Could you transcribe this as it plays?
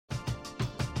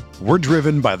We're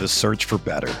driven by the search for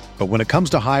better. But when it comes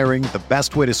to hiring, the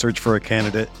best way to search for a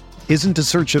candidate isn't to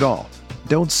search at all.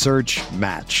 Don't search,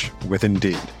 match with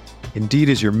Indeed. Indeed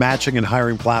is your matching and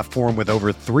hiring platform with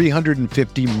over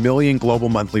 350 million global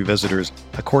monthly visitors,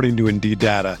 according to Indeed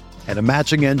data, and a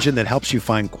matching engine that helps you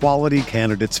find quality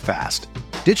candidates fast.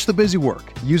 Ditch the busy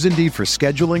work. Use Indeed for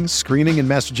scheduling, screening, and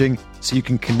messaging so you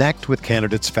can connect with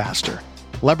candidates faster.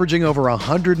 Leveraging over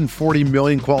 140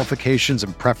 million qualifications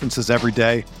and preferences every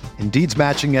day, Indeed's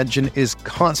matching engine is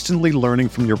constantly learning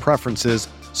from your preferences,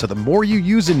 so the more you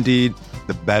use Indeed,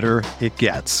 the better it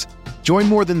gets. Join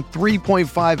more than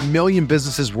 3.5 million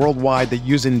businesses worldwide that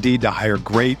use Indeed to hire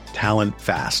great talent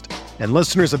fast. And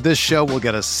listeners of this show will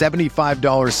get a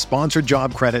 $75 sponsored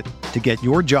job credit to get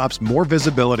your jobs more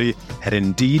visibility at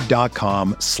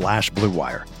Indeed.com/Blue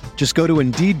Wire. Just go to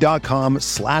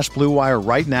Indeed.com/Blue Wire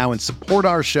right now and support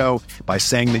our show by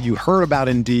saying that you heard about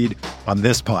Indeed on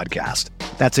this podcast.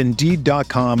 That's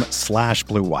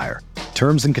Indeed.com/Blue Wire.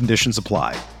 Terms and conditions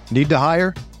apply. Need to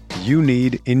hire? You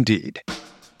need Indeed.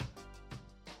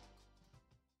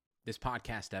 This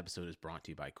podcast episode is brought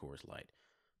to you by Coors Light.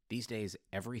 These days,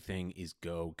 everything is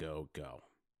go, go, go.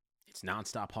 It's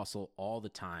nonstop hustle all the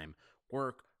time.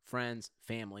 Work, friends,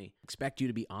 family, expect you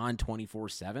to be on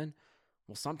 24/7.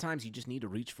 Well, sometimes you just need to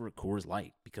reach for a Coors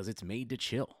Light because it's made to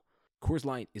chill. Coors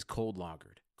Light is cold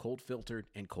lagered, cold filtered,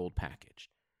 and cold packaged.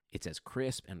 It's as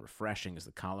crisp and refreshing as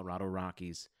the Colorado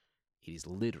Rockies. It is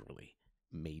literally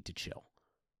made to chill.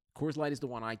 Coors Light is the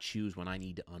one I choose when I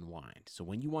need to unwind. So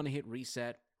when you want to hit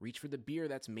reset, reach for the beer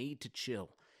that's made to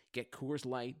chill. Get Coors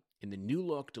Light in the new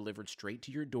look delivered straight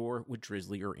to your door with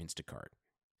Drizzly or Instacart.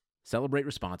 Celebrate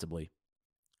responsibly.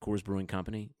 Coors Brewing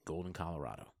Company, Golden,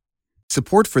 Colorado.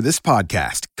 Support for this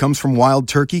podcast comes from Wild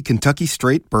Turkey Kentucky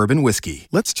Straight Bourbon Whiskey.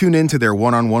 Let's tune in to their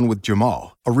one-on-one with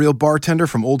Jamal, a real bartender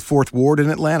from Old Fourth Ward in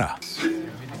Atlanta.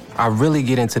 I really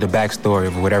get into the backstory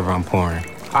of whatever I'm pouring,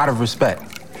 out of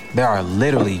respect. There are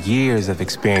literally years of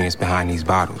experience behind these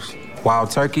bottles.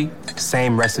 Wild Turkey,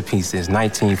 same recipe since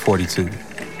 1942.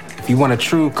 If you want a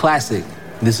true classic,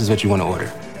 this is what you want to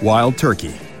order. Wild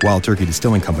Turkey. Wild Turkey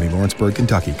Distilling Company, Lawrenceburg,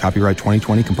 Kentucky. Copyright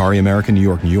 2020, Campari American, New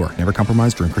York, New York. Never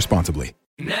compromise, drink responsibly.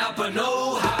 Napa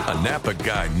know-how. A Napa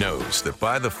guy knows that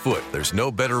by the foot, there's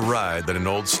no better ride than an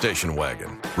old station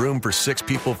wagon. Room for 6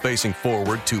 people facing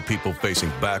forward, 2 people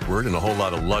facing backward, and a whole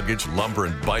lot of luggage, lumber,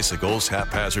 and bicycles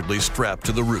haphazardly strapped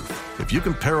to the roof. If you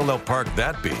can parallel park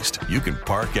that beast, you can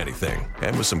park anything.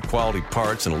 And with some quality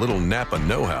parts and a little Napa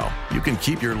know-how, you can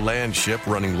keep your land ship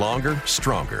running longer,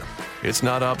 stronger. It's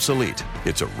not obsolete.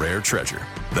 It's a rare treasure.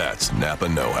 That's Napa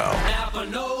know-how. Napa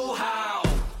know-how.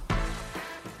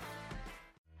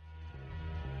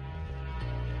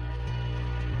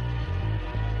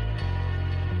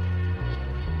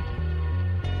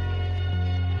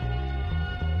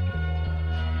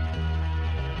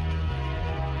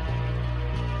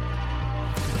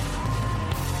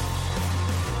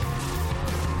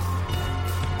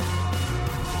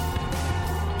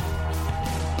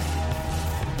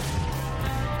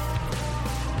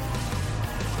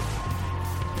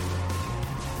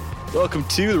 Welcome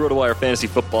to the RotoWire Fantasy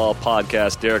Football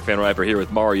Podcast. Derek Van Riper here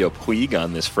with Mario Puig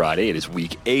on this Friday. It is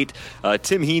Week 8.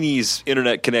 Tim Heaney's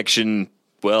internet connection,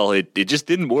 well, it just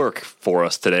didn't work for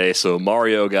us today, so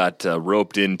Mario got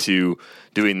roped into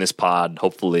doing this pod.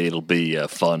 Hopefully it'll be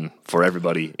fun for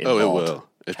everybody involved. Oh, it will.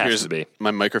 It appears to be. My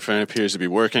microphone appears to be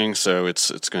working, so it's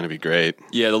going to be great.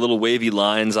 Yeah, the little wavy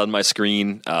lines on my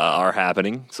screen are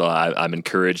happening, so I'm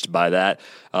encouraged by that.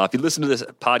 If you listen to this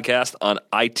podcast on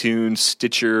iTunes,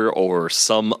 Stitcher, or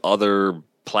some other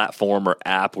platform or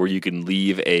app where you can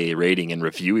leave a rating and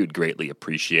review, we would greatly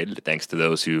appreciate it. Thanks to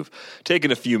those who've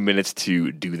taken a few minutes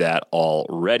to do that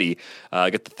already. I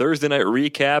got the Thursday night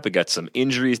recap. I got some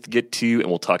injuries to get to, and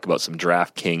we'll talk about some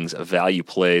DraftKings value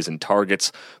plays and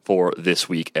targets for this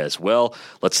week as well.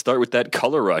 Let's start with that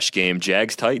color rush game,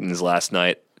 Jags-Titans last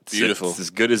night. Beautiful. It's as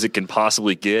good as it can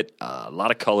possibly get. A lot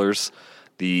of colors.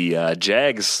 The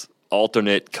Jags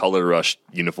alternate color rush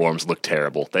uniforms look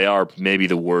terrible. They are maybe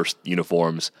the worst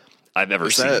uniforms I've ever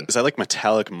seen. Is that like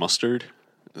metallic mustard?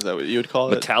 Is that what you would call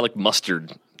it? Metallic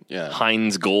mustard. Yeah.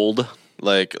 Heinz gold.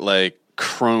 Like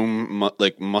chrome,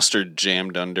 like mustard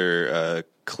jammed under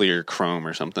clear chrome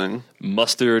or something.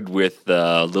 Mustard with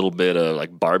a little bit of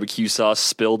like barbecue sauce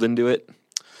spilled into it.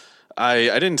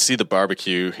 I didn't see the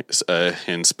barbecue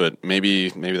hints, but maybe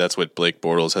that's what Blake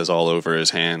Bortles has all over his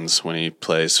hands when he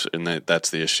plays, and that's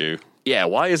the issue. Yeah,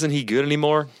 why isn't he good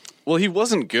anymore? Well, he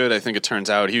wasn't good, I think it turns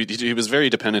out. He was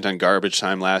very dependent on garbage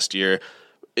time last year.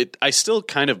 I still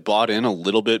kind of bought in a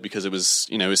little bit because it was,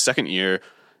 his second year.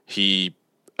 He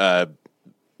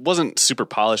wasn't super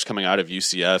polished coming out of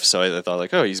UCF, so I thought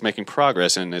like, oh, he's making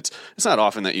progress, and it's not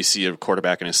often that you see a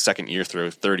quarterback in his second year throw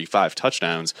 35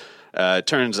 touchdowns. It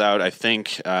turns out, I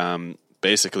think,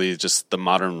 basically just the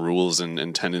modern rules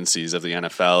and tendencies of the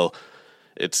NFL,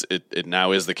 it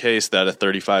now is the case that a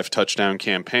 35 touchdown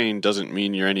campaign doesn't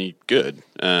mean you're any good.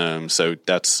 So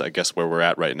that's, I guess, where we're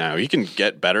at right now. He can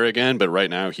get better again, but right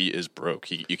now he is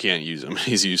broke. You can't use him.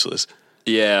 He's useless.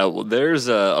 Yeah, well, there's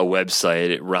a website.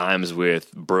 It rhymes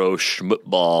with Bro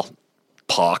Schmutball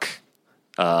Pock,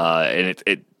 and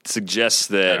it suggests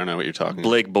that I don't know what you're talking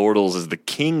Blake Bortles is the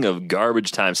king of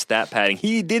garbage time stat padding.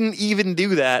 He didn't even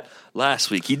do that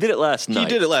last week. He did it last night. He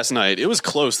did it last night. It was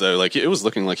close, though. Like, it was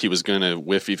looking like he was going to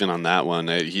whiff even on that one.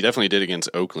 He definitely did against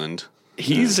Oakland.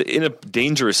 He's in a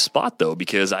dangerous spot, though,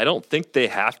 because I don't think they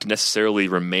have to necessarily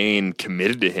remain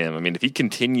committed to him. I mean, if he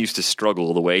continues to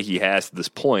struggle the way he has to this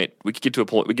point, we could get to a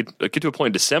point. We could get to a point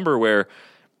in December where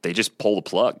they just pull the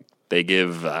plug. They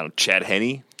give Chad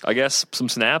Henne, I guess, some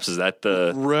snaps. Is that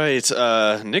the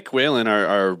right? Nick Whalen,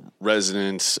 our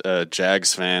resident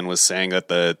Jags fan, was saying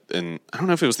that I don't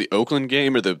know if it was the Oakland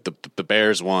game or the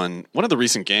Bears one of the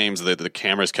recent games that the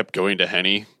cameras kept going to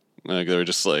Henne. Like, they were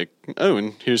just like, oh,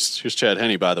 and here's Chad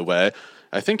Henne, by the way.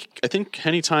 I think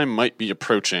Henne time might be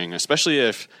approaching, especially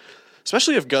if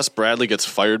Gus Bradley gets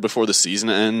fired before the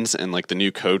season ends, and like the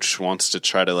new coach wants to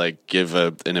try to like give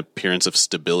an appearance of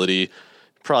stability.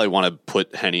 Probably want to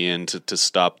put Henne in to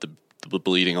stop the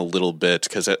bleeding a little bit,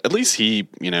 because at least he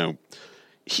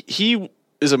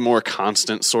is a more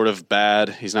constant sort of bad.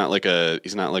 He's not like a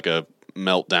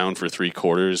meltdown for 3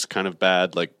 quarters kind of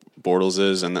bad like Bortles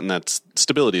is, and then that's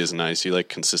stability is nice. You like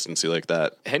consistency like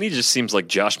that. Henne just seems like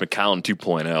Josh McCown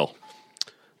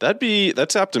 2.0.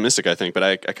 That's optimistic, I think, but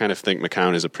I kind of think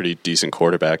McCown is a pretty decent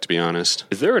quarterback, to be honest.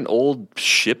 Is there an old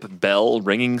ship bell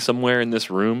ringing somewhere in this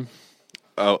room?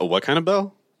 What kind of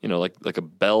bell? You know, like a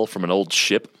bell from an old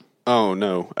ship? Oh,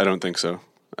 no, I don't think so.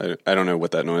 I don't know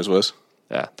what that noise was.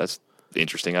 Yeah, that's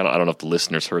interesting. I don't know if the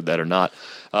listeners heard that or not.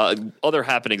 Other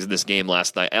happenings in this game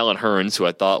last night, Allen Hurns, who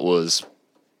I thought was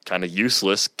kind of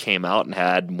useless, came out and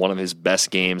had one of his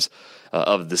best games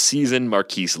of the season.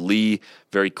 Marquise Lee,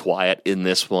 very quiet in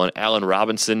this one. Allen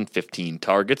Robinson, 15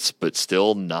 targets, but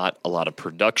still not a lot of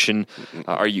production.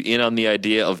 Are you in on the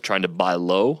idea of trying to buy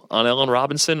low on Allen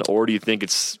Robinson, or do you think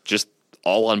it's just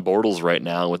all on Bortles right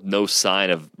now with no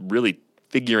sign of really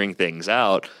figuring things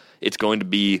out? It's going to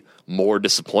be more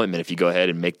disappointment if you go ahead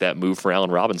and make that move for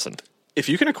Allen Robinson. If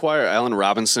you can acquire Allen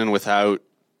Robinson without,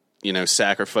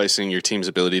 sacrificing your team's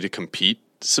ability to compete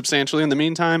substantially in the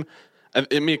meantime,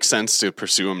 it makes sense to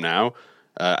pursue him now.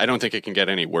 I don't think it can get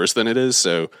any worse than it is.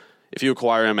 So if you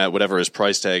acquire him at whatever his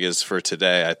price tag is for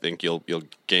today, I think you'll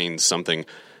gain something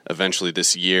eventually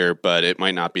this year, but it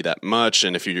might not be that much.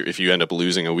 And if you end up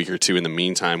losing a week or two in the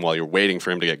meantime while you're waiting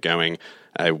for him to get going,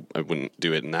 I wouldn't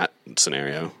do it in that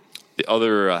scenario. The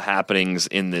other happenings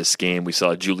in this game, we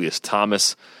saw Julius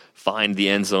Thomas find the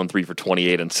end zone, 3 for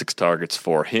 28 on 6 targets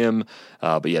for him.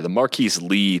 But yeah, the Marquise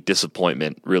Lee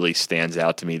disappointment really stands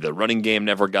out to me. The running game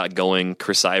never got going.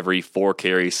 Chris Ivory, 4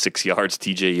 carries, 6 yards.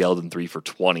 TJ Yeldon, 3 for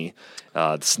 20.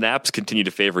 The snaps continue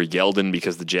to favor Yeldon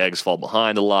because the Jags fall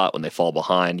behind a lot. When they fall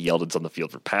behind, Yeldon's on the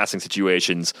field for passing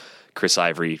situations. Chris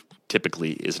Ivory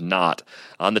typically is not.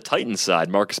 On the Titans side,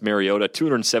 Marcus Mariota,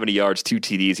 270 yards, 2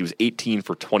 TDs. He was 18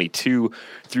 for 22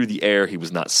 through the air. He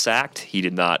was not sacked. He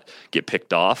did not get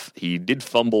picked off. He did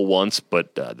fumble once,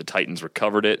 but the Titans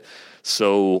recovered it.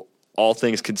 So all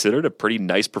things considered, a pretty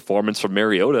nice performance from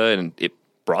Mariota, and it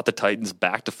brought the Titans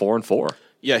back to 4-4.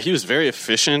 Yeah, he was very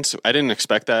efficient. I didn't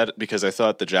expect that because I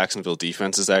thought the Jacksonville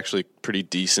defense is actually pretty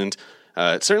decent.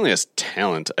 It certainly has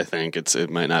talent, I think. It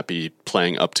might not be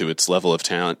playing up to its level of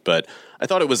talent, but I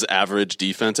thought it was average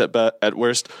defense at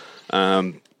worst.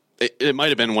 It might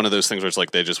have been one of those things where it's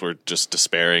like they just were just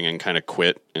despairing and kind of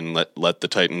quit and let the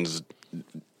Titans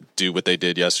do what they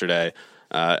did yesterday.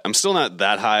 I'm still not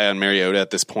that high on Mariota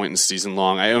at this point in season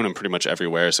long. I own him pretty much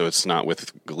everywhere, so it's not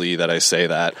with glee that I say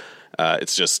that.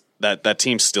 It's just that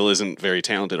team still isn't very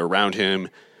talented around him.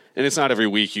 And it's not every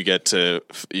week you get to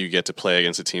play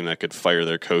against a team that could fire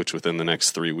their coach within the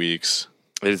next 3 weeks.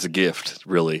 It is a gift,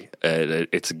 really.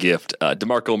 It's a gift.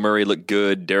 DeMarco Murray looked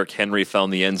good. Derrick Henry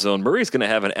found the end zone. Murray's going to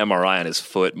have an MRI on his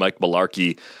foot. Mike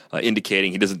Mularkey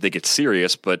indicating he doesn't think it's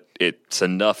serious, but it's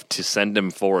enough to send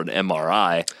him for an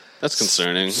MRI. That's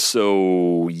concerning.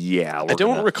 So, yeah. I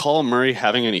don't recall Murray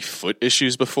having any foot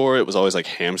issues before. It was always like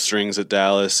hamstrings at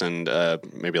Dallas and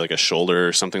maybe like a shoulder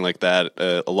or something like that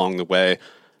along the way.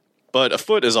 But a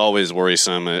foot is always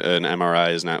worrisome. An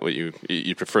MRI is not what you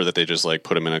prefer that they just like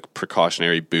put him in a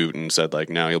precautionary boot and said like,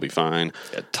 no, you'll be fine.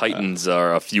 Yeah, Titans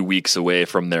are a few weeks away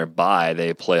from their bye.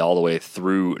 They play all the way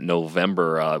through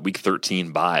November, week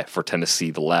 13 bye for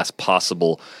Tennessee, the last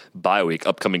possible bye week.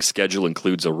 Upcoming schedule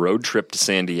includes a road trip to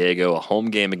San Diego, a home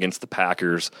game against the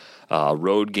Packers, a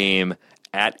road game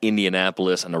at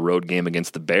Indianapolis, and a road game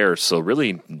against the Bears. So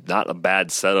really not a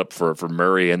bad setup for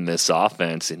Murray in this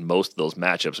offense in most of those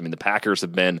matchups. I mean, the Packers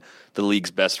have been the league's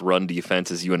best run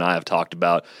defense, as you and I have talked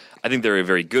about. I think they're a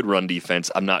very good run defense.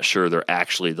 I'm not sure they're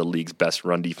actually the league's best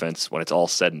run defense when it's all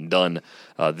said and done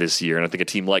this year. And I think a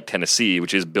team like Tennessee,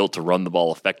 which is built to run the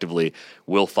ball effectively,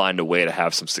 will find a way to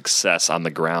have some success on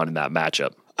the ground in that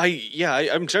matchup.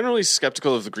 I'm generally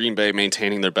skeptical of the Green Bay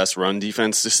maintaining their best run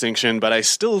defense distinction, but I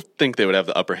still think they would have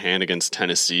the upper hand against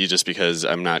Tennessee just because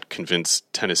I'm not convinced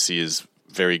Tennessee is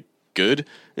very good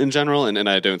in general, and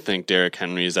I don't think Derrick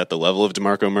Henry is at the level of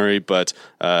DeMarco Murray, but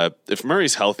if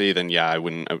Murray's healthy, then yeah,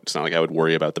 it's not like I would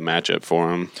worry about the matchup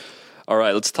for him. All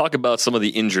right, let's talk about some of the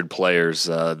injured players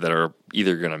that are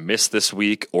either going to miss this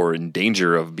week or in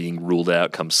danger of being ruled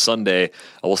out come Sunday.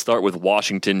 We'll start with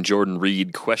Washington. Jordan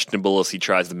Reed, questionable as he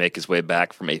tries to make his way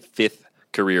back from a 5th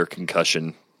career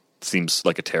concussion. Seems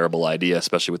like a terrible idea,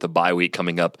 especially with the bye week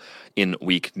coming up in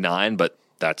week 9, but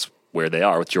that's where they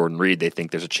are with Jordan Reed. They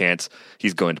think there's a chance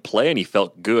he's going to play, and he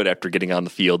felt good after getting on the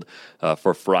field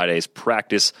for Friday's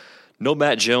practice. No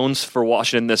Matt Jones for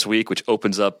Washington this week, which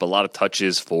opens up a lot of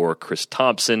touches for Chris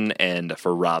Thompson and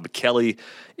for Rob Kelly.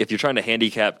 If you're trying to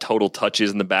handicap total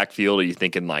touches in the backfield, are you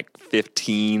thinking like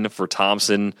 15 for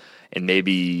Thompson and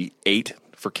maybe 8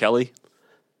 for Kelly?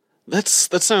 That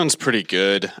sounds pretty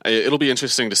good. It'll be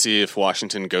interesting to see if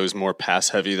Washington goes more pass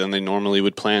heavy than they normally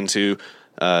would plan to,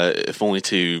 if only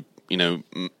to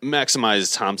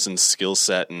maximize Thompson's skill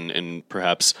set and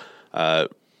perhaps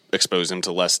expose him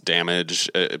to less damage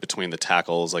between the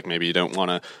tackles. Like maybe you don't want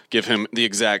to give him the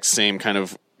exact same kind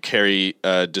of carry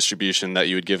distribution that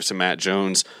you would give to Matt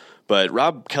Jones. But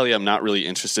Rob Kelly, I'm not really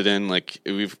interested in. Like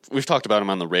we've talked about him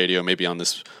on the radio, maybe on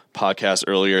this podcast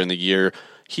earlier in the year.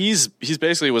 He's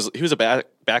basically he was a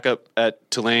backup at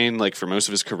Tulane like for most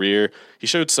of his career. He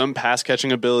showed some pass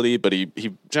catching ability, but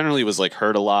he generally was like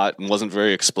hurt a lot and wasn't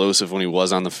very explosive when he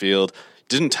was on the field.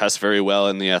 Didn't test very well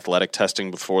in the athletic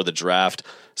testing before the draft.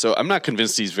 So I'm not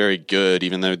convinced he's very good,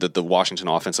 even though the Washington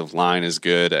offensive line is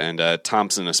good. And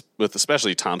Thompson, with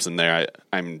especially Thompson there,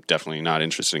 I'm definitely not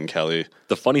interested in Kelly.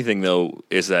 The funny thing, though,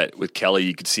 is that with Kelly,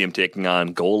 you could see him taking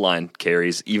on goal line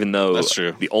carries, even though that's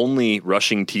true. The only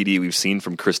rushing TD we've seen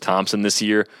from Chris Thompson this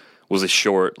year was a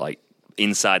short, like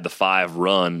inside the 5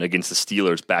 run against the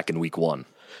Steelers back in week 1.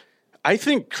 I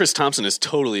think Chris Thompson is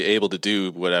totally able to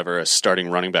do whatever a starting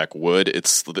running back would.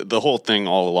 It's the whole thing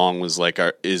all along was like,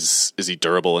 is he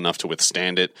durable enough to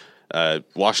withstand it?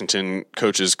 Washington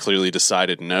coaches clearly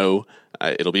decided no.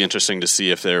 It'll be interesting to see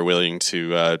if they're willing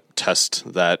to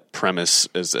test that premise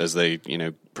as they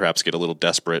perhaps get a little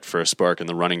desperate for a spark in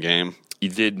the running game. You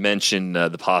did mention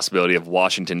the possibility of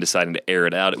Washington deciding to air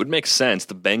it out. It would make sense.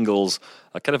 The Bengals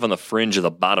are kind of on the fringe of the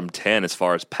bottom 10 as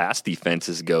far as pass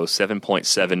defenses go.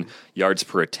 7.7 yards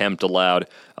per attempt allowed,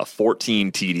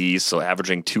 14 TDs, so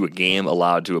averaging 2 a game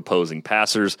allowed to opposing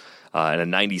passers, and a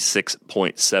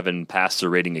 96.7 passer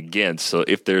rating against. So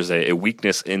if there's a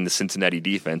weakness in the Cincinnati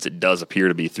defense, it does appear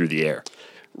to be through the air.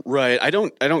 Right.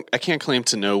 I can't claim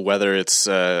to know whether it's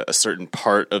a certain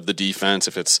part of the defense,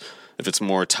 if it's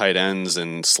more tight ends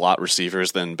and slot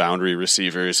receivers than boundary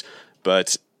receivers.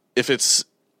 But if it's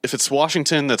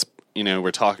Washington, that's,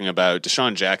 we're talking about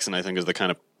Deshaun Jackson, I think is the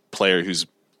kind of player who's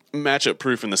matchup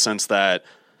proof in the sense that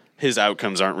his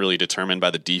outcomes aren't really determined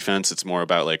by the defense. It's more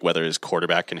about like whether his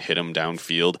quarterback can hit him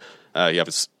downfield. He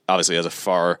obviously has a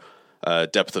far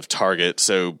depth of target.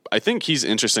 So I think he's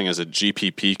interesting as a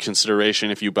GPP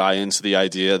consideration if you buy into the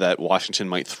idea that Washington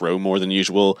might throw more than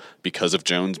usual because of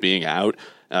Jones being out.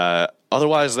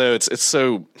 Otherwise, though, it's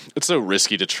so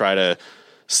risky to try to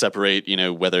separate,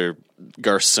 whether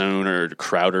Garcon or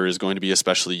Crowder is going to be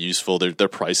especially useful. Their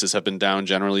prices have been down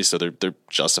generally, so they're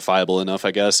justifiable enough,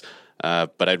 I guess.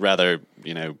 But I'd rather,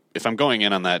 if I'm going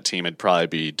in on that team, it'd probably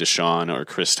be Deshaun or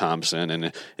Chris Thompson,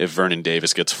 and if Vernon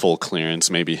Davis gets full clearance,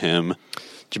 maybe him.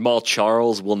 Jamal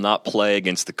Charles will not play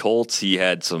against the Colts. He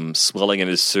had some swelling in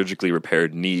his surgically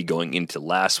repaired knee going into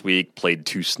last week, played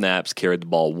 2 snaps, carried the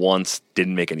ball once.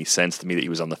 Didn't make any sense to me that he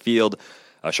was on the field.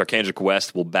 Charkandrick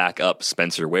West will back up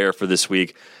Spencer Ware for this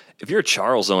week. If you're a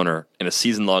Charles owner in a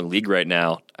season-long league right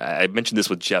now, I mentioned this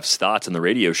with Jeff Stotts on the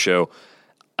radio show,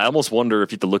 I almost wonder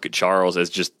if you have to look at Charles as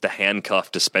just the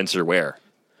handcuff to Spencer Ware.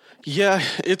 Yeah,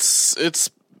 it's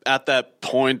at that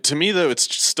point. To me, though,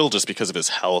 it's still just because of his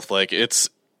health. Like, it's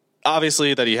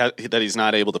obviously that he's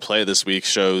not able to play this week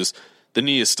shows the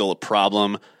knee is still a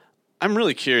problem. I'm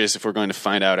really curious if we're going to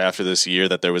find out after this year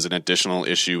that there was an additional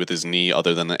issue with his knee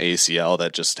other than the ACL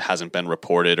that just hasn't been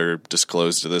reported or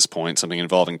disclosed to this point, something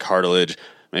involving cartilage,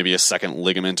 maybe a second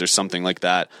ligament or something like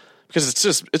that. Because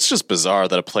it's just bizarre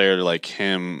that a player like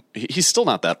him, he's still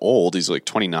not that old. He's like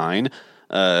 29.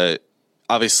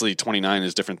 Obviously, 29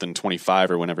 is different than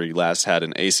 25 or whenever he last had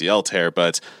an ACL tear,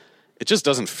 but it just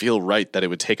doesn't feel right that it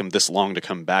would take him this long to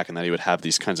come back and that he would have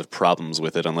these kinds of problems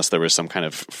with it unless there was some kind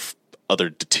of other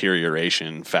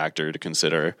deterioration factor to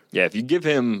consider. Yeah, if you give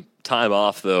him time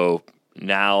off, though,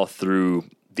 now through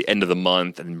the end of the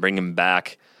month and bring him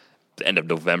back the end of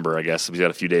November, I guess. We've got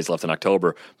a few days left in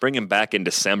October. Bring him back in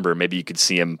December. Maybe you could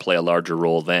see him play a larger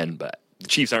role then. But the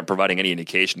Chiefs aren't providing any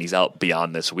indication he's out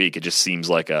beyond this week. It just seems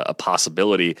like a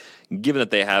possibility, given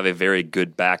that they have a very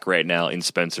good back right now in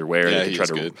Spencer Ware. Yeah, they can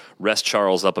try to rest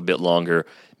Charles up a bit longer,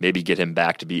 maybe get him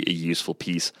back to be a useful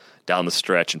piece down the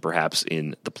stretch and perhaps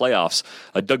in the playoffs.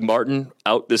 Doug Martin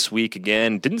out this week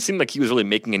again. Didn't seem like he was really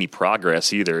making any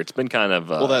progress either. It's been kind of...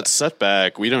 well, that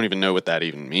setback, we don't even know what that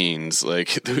even means.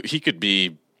 Like, he could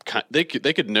be... They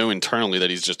could know internally that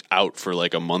he's just out for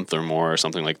like a month or more or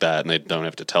something like that, and they don't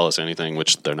have to tell us anything,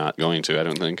 which they're not going to, I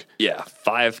don't think. Yeah,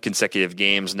 5 consecutive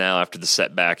games now after the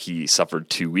setback he suffered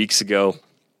 2 weeks ago.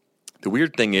 The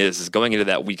weird thing is going into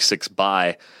that Week 6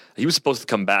 bye, he was supposed to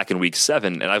come back in Week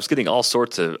 7, and I was getting all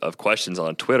sorts of questions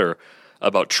on Twitter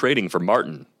about trading for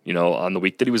Martin, on the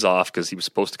week that he was off because he was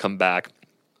supposed to come back.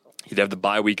 He'd have the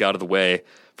bye week out of the way.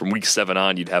 From Week 7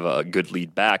 on, you'd have a good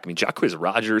lead back. I mean, Jacquizz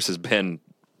Rodgers has been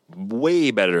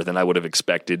way better than I would have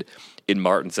expected in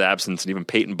Martin's absence, and even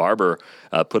Peyton Barber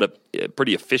put up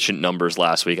pretty efficient numbers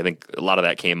last week. I think a lot of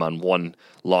that came on one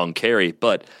long carry,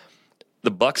 but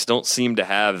the Bucs don't seem to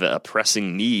have a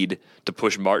pressing need to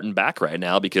push Martin back right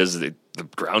now because the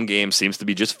ground game seems to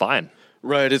be just fine.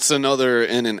 Right, it's another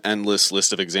in an endless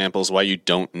list of examples why you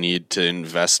don't need to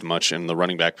invest much in the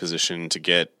running back position to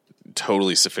get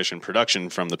totally sufficient production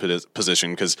from the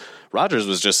position, because Rodgers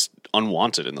was just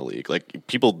unwanted in the league. Like,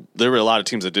 there were a lot of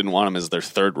teams that didn't want him as their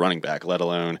third running back, let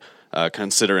alone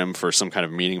consider him for some kind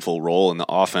of meaningful role in the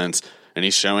offense. And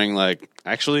he's showing, like,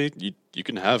 actually, you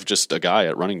can have just a guy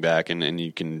at running back and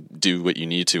you can do what you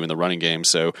need to in the running game.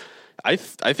 So I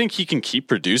think he can keep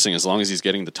producing as long as he's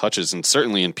getting the touches, and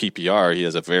certainly in PPR, he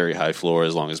has a very high floor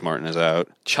as long as Martin is out.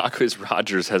 Jacquizz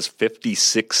Rodgers has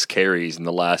 56 carries in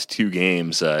the last 2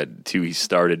 games, he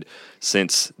started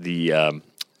since the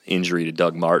injury to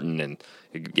Doug Martin, and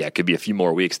it could be a few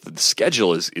more weeks. The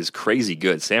schedule is crazy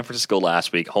good. San Francisco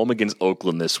last week, home against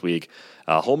Oakland this week,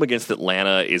 home against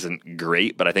Atlanta isn't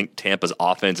great, but I think Tampa's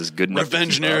offense is good enough.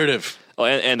 Revenge narrative. Oh,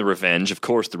 and the revenge, of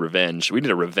course, the revenge. We need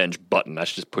a revenge button. I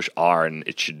should just push R, and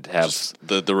it should have just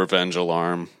the revenge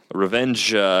alarm.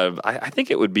 Revenge. I think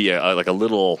it would be a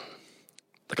little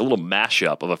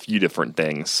mashup of a few different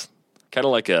things, kind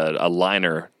of like a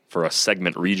liner for a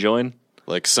segment rejoin,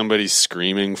 like somebody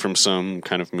screaming from some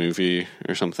kind of movie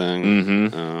or something.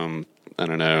 Mm-hmm. I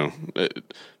don't know,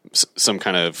 some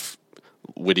kind of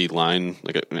witty line,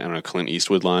 like a Clint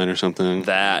Eastwood line or something.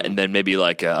 That, and then maybe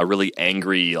like a really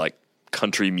angry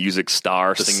country music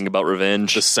star singing about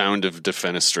revenge. The sound of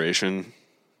defenestration.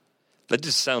 That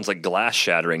just sounds like glass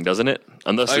shattering, doesn't it?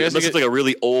 Unless it's like a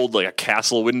really old, like a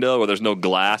castle window where there's no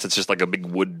glass. It's just like a big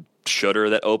wood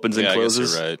shutter that opens and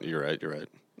closes. I guess you're right.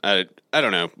 I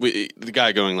don't know. The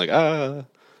guy going like, ah.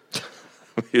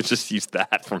 You just use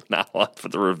that from now on for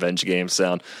the revenge game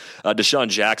sound. Deshaun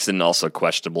Jackson also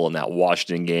questionable in that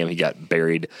Washington game. He got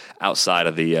buried outside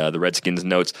of the Redskins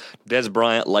notes. Des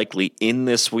Bryant likely in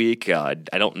this week. I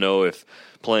don't know if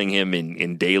playing him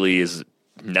in daily is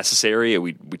necessary.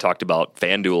 We talked about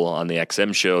FanDuel on the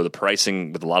XM show, the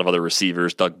pricing with a lot of other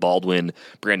receivers, Doug Baldwin,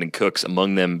 Brandon Cooks,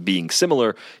 among them being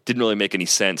similar. Didn't really make any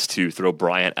sense to throw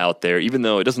Bryant out there, even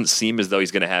though it doesn't seem as though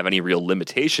he's going to have any real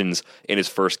limitations in his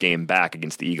first game back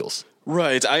against the Eagles.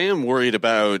 Right. I am worried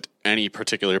about any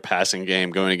particular passing game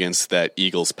going against that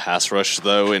Eagles pass rush,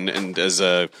 though, and as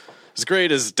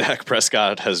great as Dak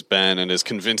Prescott has been and as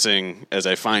convincing as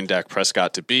I find Dak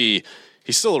Prescott to be,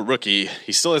 he's still a rookie.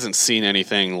 He still hasn't seen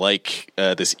anything like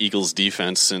this Eagles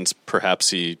defense since perhaps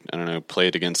he,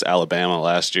 played against Alabama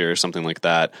last year or something like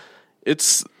that.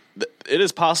 It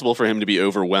is possible for him to be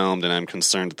overwhelmed, and I'm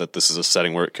concerned that this is a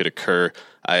setting where it could occur.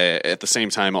 I, at the same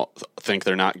time, think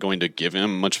they're not going to give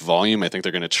him much volume. I think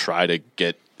they're going to try to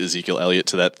get Ezekiel Elliott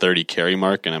to that 30 carry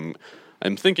mark, and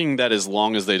I'm thinking that as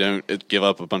long as they don't give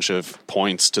up a bunch of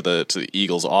points to the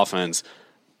Eagles offense,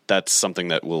 that's something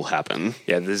that will happen.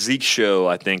 Yeah, the Zeke show,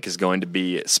 I think, is going to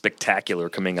be spectacular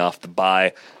coming off the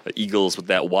bye. The Eagles with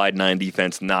that wide 9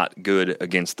 defense, not good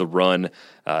against the run.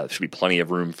 There should be plenty of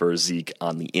room for Zeke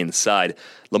on the inside.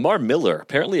 Lamar Miller,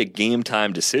 apparently a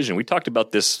game-time decision. We talked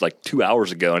about this like 2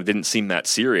 hours ago, and it didn't seem that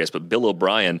serious, but Bill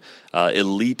O'Brien,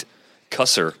 elite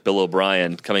cusser Bill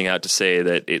O'Brien, coming out to say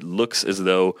that it looks as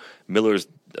though Miller's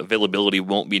availability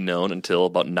won't be known until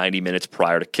about 90 minutes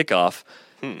prior to kickoff.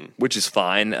 Which is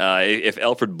fine. If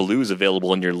Alfred Blue is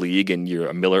available in your league and you're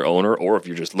a Miller owner, or if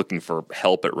you're just looking for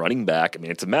help at running back, I mean,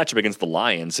 it's a matchup against the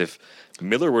Lions. If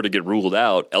Miller were to get ruled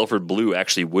out, Alfred Blue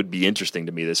actually would be interesting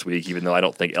to me this week, even though I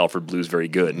don't think Alfred Blue is very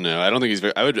good. No, I don't think he's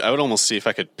very. I would almost see if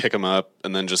I could pick him up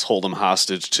and then just hold him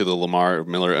hostage to the Lamar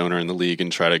Miller owner in the league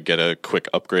and try to get a quick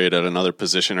upgrade at another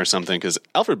position or something, because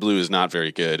Alfred Blue is not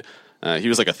very good. He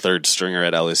was like a third stringer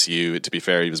at LSU. To be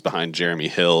fair, he was behind Jeremy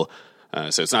Hill.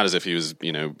 So it's not as if he was,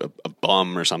 a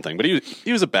bum or something. But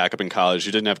he was a backup in college.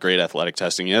 He didn't have great athletic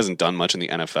testing. He hasn't done much in the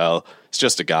NFL. He's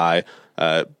just a guy.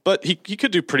 But he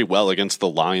could do pretty well against the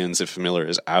Lions if Miller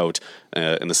is out,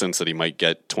 in the sense that he might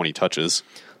get 20 touches.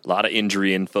 A lot of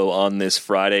injury info on this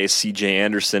Friday. C.J.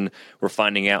 Anderson, we're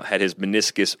finding out, had his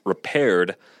meniscus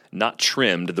repaired, not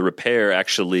trimmed. The repair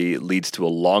actually leads to a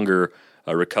longer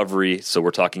recovery. So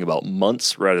we're talking about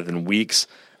months rather than weeks.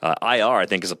 IR, I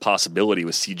think, is a possibility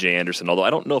with C.J. Anderson, although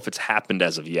I don't know if it's happened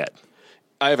as of yet.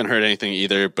 I haven't heard anything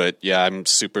either, but yeah, I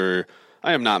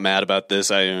am not mad about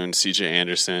this. I own C.J.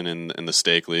 Anderson in the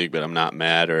Stake League, but I'm not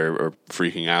mad or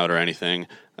freaking out or anything.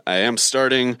 I am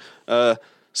starting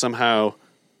somehow.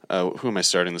 Who am I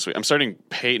starting this week? I'm starting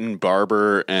Peyton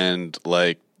Barber and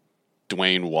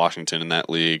Dwayne Washington in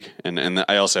that league, and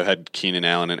I also had Keenan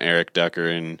Allen and Eric Decker,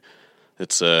 and it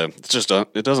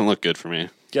doesn't look good for me.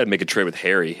 You got to make a trade with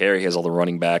Harry. Harry has all the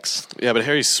running backs. Yeah, but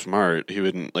Harry's smart. He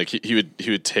wouldn't he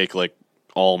would take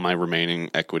all my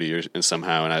remaining equity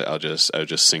somehow, and I would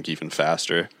just sink even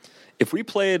faster. If we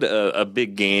played a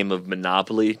big game of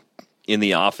Monopoly in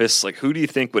the office, who do you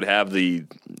think would have the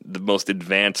most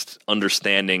advanced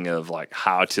understanding of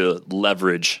how to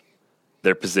leverage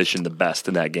their position the best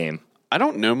in that game? I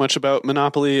don't know much about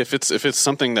Monopoly. If it's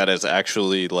something that is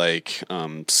actually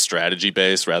strategy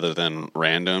based rather than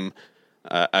random,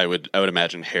 I would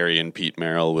imagine Harry and Pete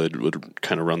Merrill would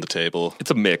kind of run the table. It's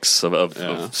a mix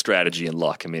of strategy and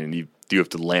luck. I mean, you do have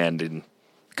to land in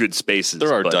good spaces.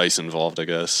 There are dice involved, I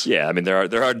guess. Yeah, I mean,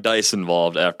 there are dice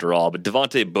involved after all. But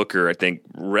Devontae Booker, I think,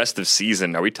 rest of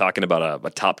season, are we talking about a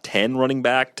top 10 running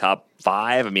back, top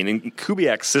 5? I mean, in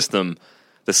Kubiak's system,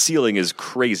 the ceiling is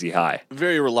crazy high.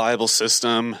 Very reliable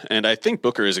system, and I think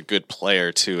Booker is a good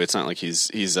player too. It's not like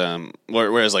he's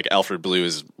whereas Alfred Blue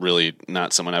is really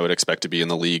not someone I would expect to be in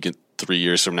the league 3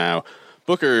 years from now.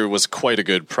 Booker was quite a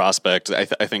good prospect. I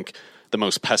think the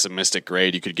most pessimistic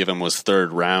grade you could give him was 3rd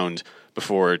round,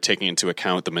 before taking into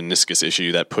account the meniscus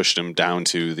issue that pushed him down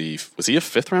to was he a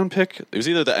 5th round pick? It was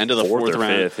either the end of the 4th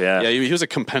round. 5th, yeah. Yeah, he was a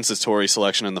compensatory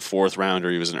selection in the 4th round,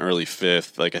 or he was an early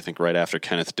 5th, I think right after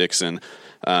Kenneth Dixon,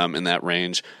 in that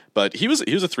range. But he was a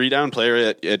 3-down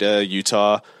player at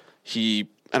Utah. I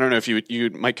don't know if you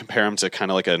might compare him to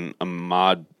kind of like a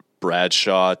Ahmad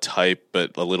Bradshaw type,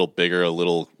 but a little bigger, a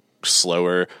little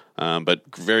slower, but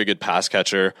very good pass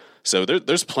catcher. So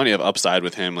there's plenty of upside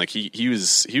with him. He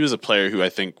was a player who I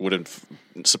think would have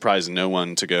surprised no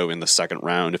one to go in the 2nd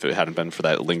round if it hadn't been for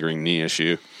that lingering knee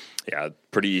issue. Yeah,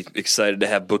 pretty excited to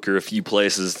have Booker a few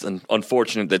places. And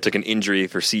unfortunate that took an injury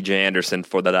for C.J. Anderson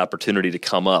for that opportunity to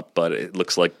come up, but it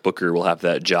looks like Booker will have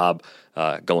that job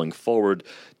going forward.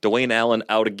 Dwayne Allen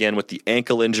out again with the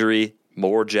ankle injury.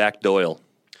 More Jack Doyle.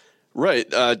 Right.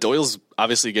 Doyle's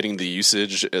obviously getting the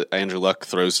usage. Andrew Luck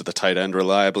throws to the tight end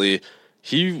reliably.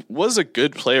 He was a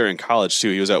good player in college,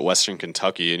 too. He was at Western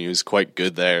Kentucky, and he was quite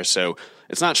good there. So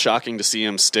it's not shocking to see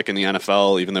him stick in the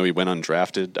NFL, even though he went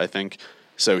undrafted, I think.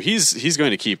 So he's going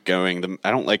to keep going.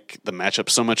 I don't like the matchup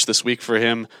so much this week for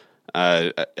him.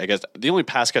 I guess the only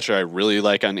pass catcher I really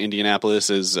like on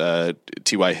Indianapolis is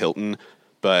T.Y. Hilton,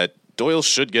 but Doyle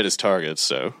should get his targets.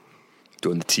 So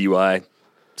doing the T.Y.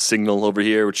 signal over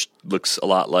here, which looks a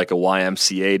lot like a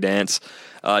YMCA dance.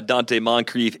 Dante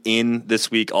Moncrief in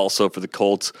this week also for the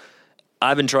Colts.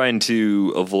 I've been trying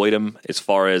to avoid him as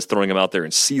far as throwing him out there in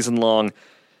season long.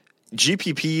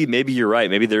 GPP, maybe you're right.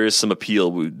 Maybe there is some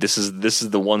appeal. This is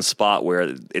the one spot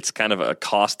where it's kind of a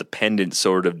cost-dependent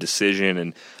sort of decision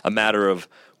and a matter of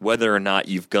whether or not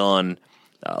you've gone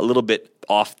a little bit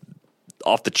off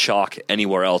off the chalk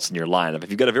anywhere else in your lineup. If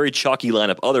you've got a very chalky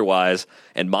lineup otherwise,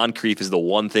 and Moncrief is the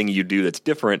one thing you do that's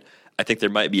different, I think there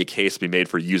might be a case to be made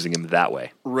for using him that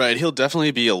way. Right. He'll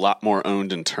definitely be a lot more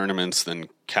owned in tournaments than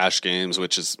cash games,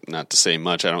 which is not to say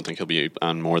much. I don't think he'll be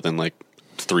on more than like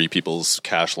 3 people's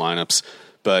cash lineups.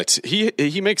 But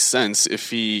he makes sense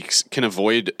if he can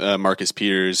avoid Marcus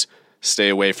Peters, stay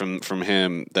away from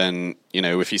him. Then,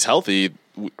 if he's healthy,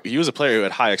 he was a player who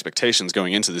had high expectations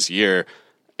going into this year.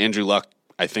 Andrew Luck,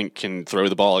 I think, can throw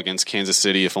the ball against Kansas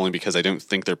City, if only because I don't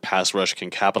think their pass rush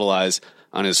can capitalize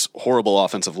on his horrible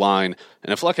offensive line.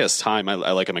 And if Luck has time, I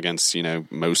like him against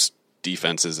most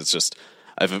defenses. It's just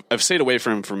I've stayed away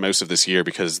from him for most of this year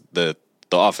because the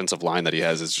offensive line that he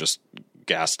has is just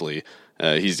ghastly.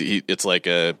 It's like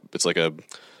a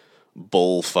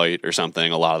bull fight or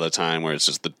something a lot of the time, where it's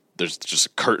just there's just a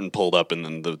curtain pulled up and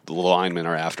then the linemen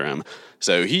are after him.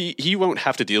 So he won't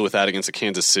have to deal with that against a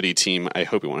Kansas City team. I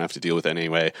hope he won't have to deal with it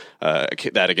anyway.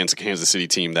 That against a Kansas City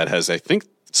team that has, I think,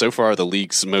 so far the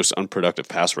league's most unproductive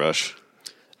pass rush.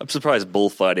 I'm surprised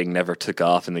bullfighting never took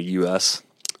off in the U.S.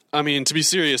 I mean, to be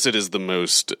serious, it is the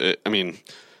most.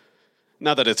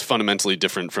 Not that it's fundamentally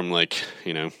different from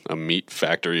a meat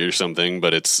factory or something,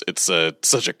 but it's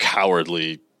such a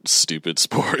cowardly, stupid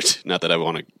sport. Not that I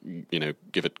want to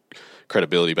give it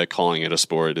credibility by calling it a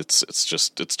sport. It's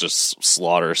just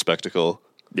slaughter spectacle.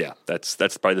 Yeah, that's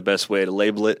probably the best way to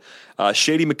label it.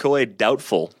 Shady McCoy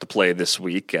doubtful to play this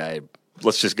week.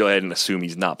 Let's just go ahead and assume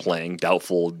he's not playing.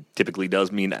 Doubtful typically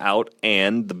does mean out,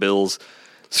 and the Bills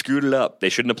screwed it up. They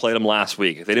shouldn't have played him last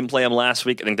week. If they didn't play him last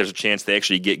week, I think there's a chance they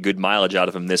actually get good mileage out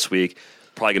of him this week.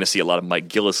 Probably going to see a lot of Mike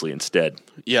Gillislee instead.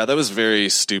 Yeah, that was very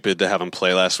stupid to have him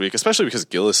play last week, especially because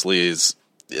Gillislee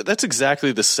that's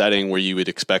exactly the setting where you would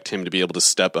expect him to be able to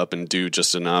step up and do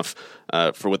just enough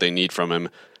for what they need from him.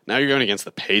 Now you're going against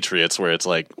the Patriots, where it's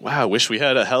like, wow, wish we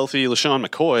had a healthy LeSean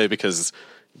McCoy, because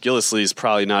Gillislee is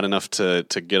probably not enough to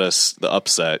get us the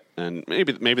upset, and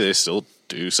maybe they still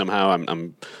do somehow.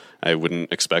 I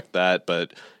wouldn't expect that,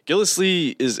 but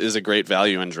Gillislee is a great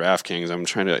value on DraftKings.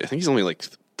 I think he's only like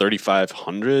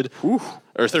 3,500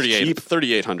 or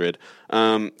 3,800.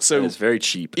 So it's very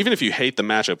cheap. Even if you hate the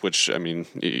matchup, which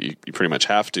you pretty much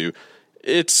have to,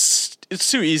 it's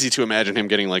too easy to imagine him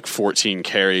getting like 14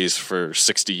 carries for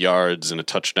 60 yards and a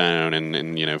touchdown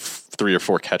and 3 or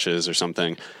 4 catches or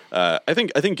something. I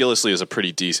think Gillislee is a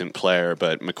pretty decent player,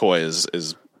 but McCoy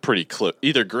is pretty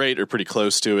either great or pretty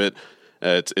close to it.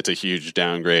 It's a huge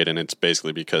downgrade, and it's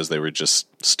basically because they were just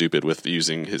stupid with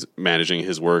managing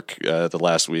his work the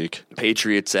last week.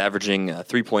 Patriots averaging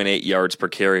 3.8 yards per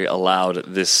carry allowed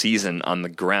this season on the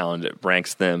ground. It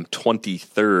ranks them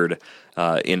 23rd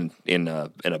in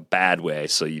a bad way.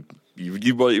 So you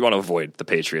want to avoid the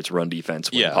Patriots' run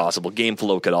defense when possible. Game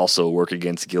flow could also work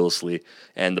against Gillislee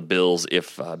and the Bills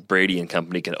if Brady and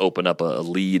company can open up a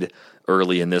lead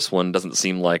early in this one. Doesn't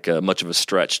seem like much of a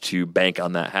stretch to bank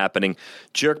on that happening.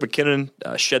 Jerick McKinnon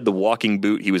shed the walking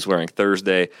boot he was wearing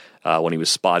Thursday when he was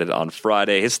spotted on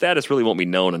Friday. His status really won't be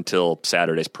known until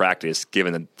Saturday's practice,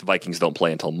 given that the Vikings don't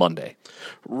play until Monday.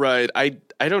 Right. I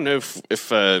don't know if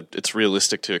it's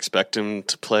realistic to expect him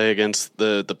to play against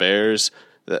the Bears.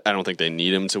 I don't think they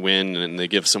need him to win, and they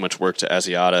give so much work to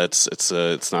Asiata.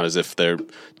 It's not as if they're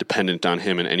dependent on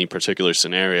him in any particular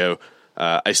scenario.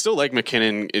 I still like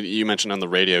McKinnon. You mentioned on the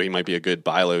radio he might be a good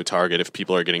buy low target if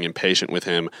people are getting impatient with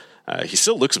him. He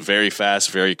still looks very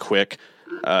fast, very quick.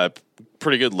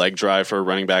 Pretty good leg drive for a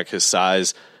running back his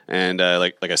size. And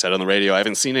like I said on the radio, I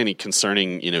haven't seen any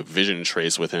concerning vision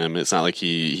trace with him. It's not like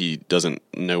he doesn't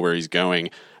know where he's going.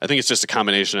 I think it's just a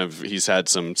combination of he's had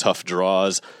some tough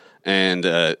draws and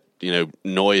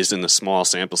noise in the small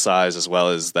sample size, as well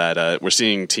as that we're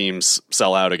seeing teams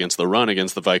sell out against the run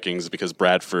against the Vikings because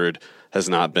Bradford has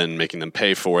not been making them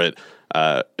pay for it.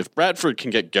 If Bradford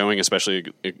can get going, especially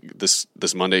this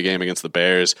Monday game against the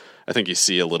Bears, I think you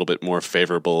see a little bit more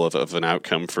favorable of an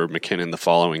outcome for McKinnon the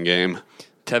following game.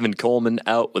 Tevin Coleman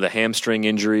out with a hamstring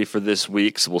injury for this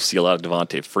week, so we'll see a lot of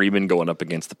Devontae Freeman going up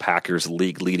against the Packers'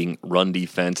 league-leading run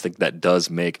defense. I think that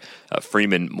does make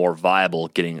Freeman more viable,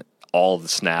 getting all the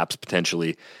snaps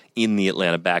potentially in the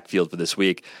Atlanta backfield for this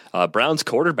week. Browns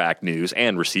quarterback news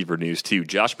and receiver news too.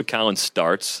 Josh McCown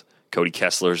starts. Cody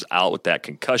Kessler's out with that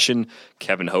concussion.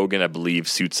 Kevin Hogan, I believe,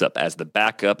 suits up as the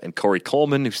backup. And Corey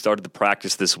Coleman, who started the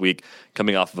practice this week,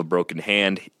 coming off of a broken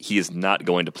hand, he is not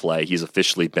going to play. He's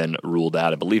officially been ruled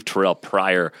out. I believe Terrell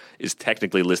Pryor is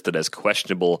technically listed as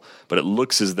questionable, but it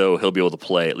looks as though he'll be able to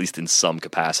play, at least in some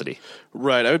capacity.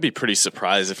 Right. I would be pretty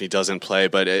surprised if he doesn't play,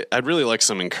 but I'd really like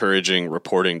some encouraging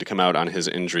reporting to come out on his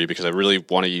injury because I really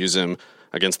want to use him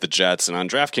against the Jets. And on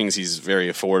DraftKings, he's very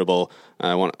affordable.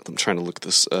 I'm trying to look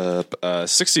this up.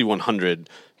 6,100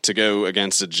 to go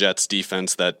against a Jets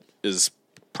defense that is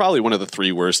probably one of the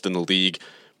 3 worst in the league.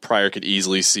 Pryor could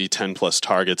easily see 10-plus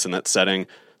targets in that setting.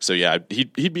 So, yeah,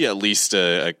 he'd be at least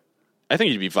I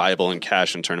think he'd be viable in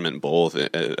cash and tournament both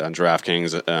on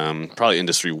DraftKings, probably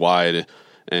industry-wide.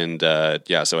 And,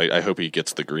 so I hope he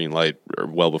gets the green light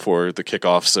well before the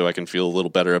kickoff so I can feel a little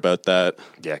better about that.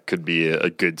 Yeah, could be a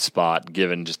good spot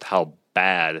given just how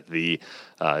bad the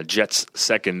Jets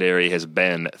secondary has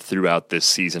been throughout this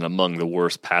season, among the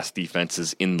worst pass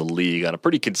defenses in the league on a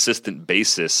pretty consistent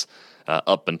basis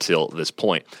up until this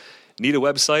point. Need a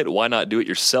website? Why not do it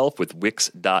yourself with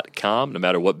Wix.com? No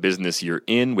matter what business you're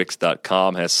in,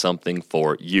 Wix.com has something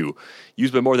for you.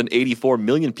 Used by more than 84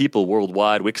 million people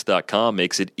worldwide, Wix.com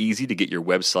makes it easy to get your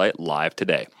website live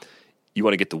today. You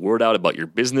want to get the word out about your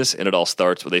business, and it all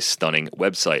starts with a stunning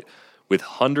website. With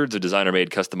hundreds of designer-made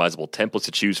customizable templates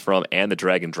to choose from and the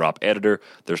drag-and-drop editor,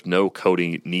 there's no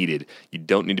coding needed. You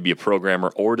don't need to be a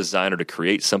programmer or designer to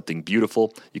create something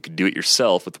beautiful. You can do it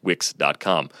yourself with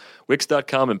Wix.com.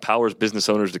 Wix.com empowers business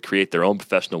owners to create their own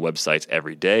professional websites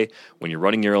every day. When you're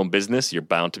running your own business, you're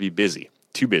bound to be busy.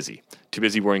 Too busy. Too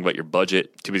busy worrying about your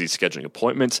budget, too busy scheduling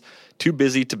appointments, too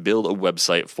busy to build a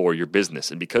website for your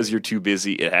business. And because you're too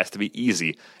busy, it has to be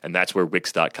easy, and that's where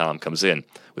Wix.com comes in.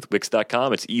 With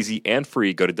Wix.com, it's easy and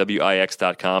free. Go to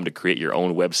Wix.com to create your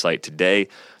own website today.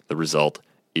 The result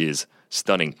is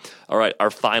stunning. All right,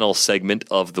 our final segment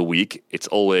of the week. It's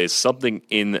always something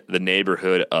in the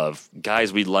neighborhood of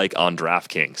guys we like on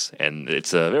DraftKings, and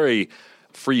it's a very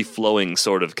free-flowing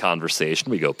sort of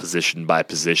conversation. We go position by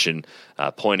position,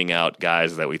 pointing out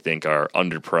guys that we think are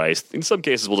underpriced. In some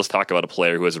cases, we'll just talk about a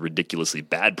player who has a ridiculously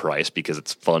bad price because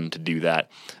it's fun to do that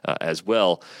as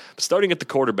well. But starting at the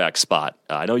quarterback spot,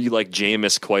 I know you like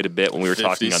Jameis quite a bit when we were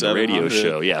talking on the radio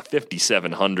show. Yeah,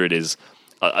 5,700 is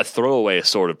a throwaway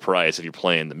sort of price if you're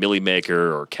playing the Millie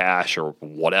Maker or cash or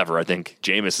whatever. I think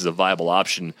Jameis is a viable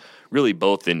option, really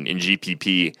both in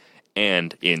GPP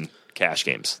and in cash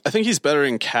games. I think he's better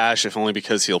in cash, if only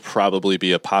because he'll probably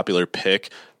be a popular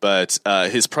pick, but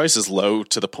his price is low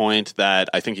to the point that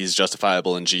I think he's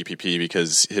justifiable in GPP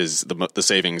because the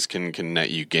savings can net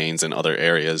you gains in other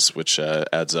areas, which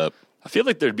adds up. I feel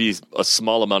like there'd be a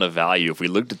small amount of value if we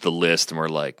looked at the list and we're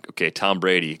like, okay, Tom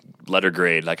Brady, letter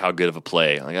grade, like how good of a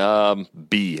play? Like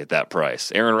B at that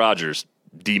price. Aaron Rodgers,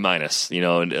 D-,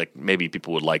 and like maybe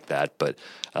people would like that, but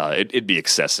it'd be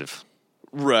excessive.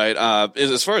 Right.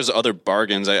 As far as other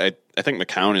bargains, I think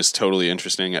McCown is totally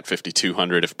interesting at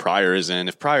 5,200 if Pryor is in.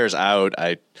 If Pryor's out,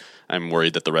 I'm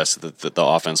worried that the rest of the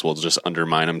offense will just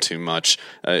undermine him too much.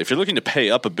 If you're looking to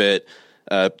pay up a bit,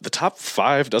 the top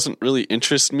 5 doesn't really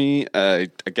interest me. I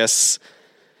guess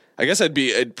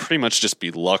I'd pretty much just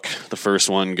be Luck, the first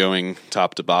one going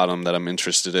top to bottom that I'm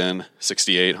interested in.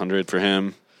 6,800 for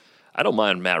him. I don't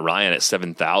mind Matt Ryan at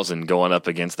 7,000 going up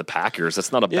against the Packers.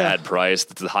 That's not a bad price.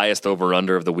 It's the highest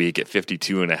over-under of the week at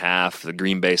 52.5. The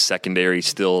Green Bay secondary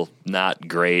still not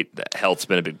great. The health's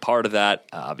been a big part of that.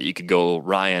 But you could go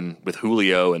Ryan with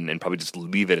Julio and probably just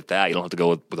leave it at that. You don't have to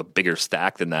go with a bigger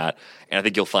stack than that. And I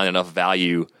think you'll find enough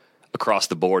value across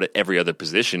the board at every other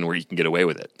position where you can get away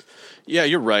with it. Yeah,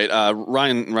 you're right.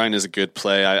 Ryan is a good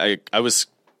play. I was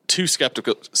too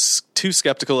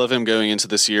skeptical of him going into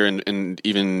this year and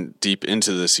even deep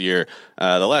into this year.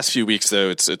 The last few weeks, though,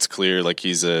 it's clear like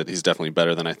he's definitely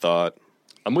better than I thought.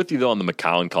 I'm with you, though, on the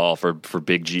McCown call for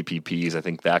big GPPs. I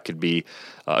think that could be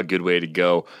a good way to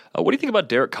go. What do you think about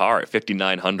Derek Carr at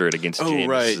 5,900 against James? Oh,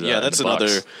 right. Yeah, that's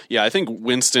another. Yeah, I think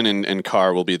Winston and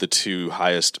Carr will be the two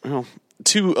highest. Well,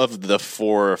 2 of the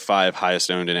 4 or 5 highest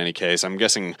owned in any case. I'm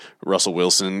guessing Russell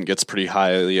Wilson gets pretty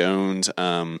highly owned,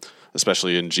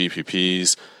 especially in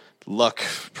GPPs. Luck,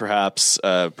 perhaps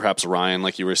Ryan,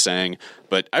 like you were saying.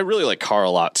 But I really like Carr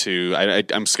a lot, too.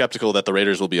 I'm skeptical that the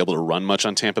Raiders will be able to run much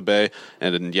on Tampa Bay,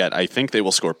 and yet I think they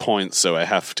will score points, so I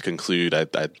have to conclude I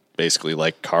basically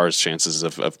like Carr's chances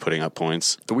of putting up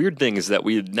points. The weird thing is that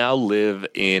we now live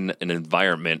in an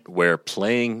environment where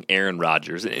playing Aaron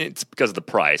Rodgers, and it's because of the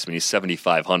price. I mean, he's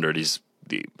 7,500. He's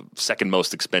the second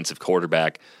most expensive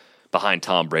quarterback behind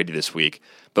Tom Brady this week.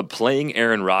 But playing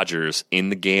Aaron Rodgers in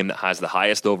the game that has the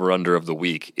highest over-under of the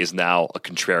week is now a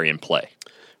contrarian play.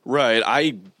 Right.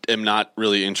 I am not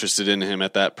really interested in him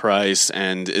at that price,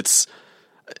 and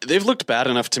they've looked bad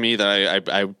enough to me that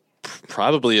I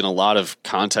probably in a lot of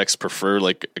contexts prefer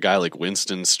like a guy like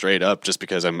Winston straight up, just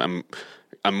because I'm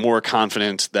more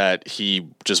confident that he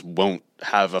just won't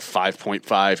have a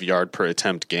 5.5 yard per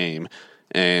attempt game,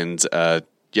 and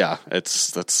yeah,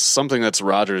 that's something that's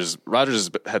Rodgers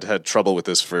had trouble with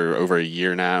this for over a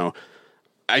year now.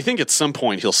 I think at some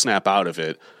point he'll snap out of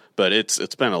it, but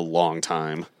it's been a long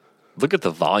time. Look at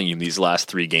the volume these last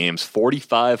 3 games,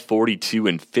 45, 42,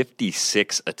 and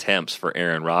 56 attempts for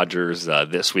Aaron Rodgers.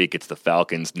 This week it's the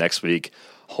Falcons. Next week,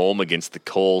 home against the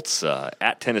Colts.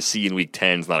 At Tennessee in Week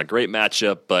 10 is not a great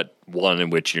matchup, but one in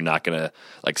which you're not going to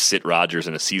sit Rodgers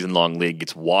in a season-long league.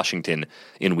 It's Washington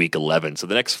in Week 11. So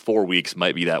the next 4 weeks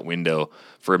might be that window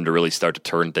for him to really start to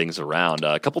turn things around.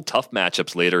 A couple tough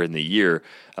matchups later in the year.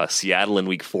 Seattle in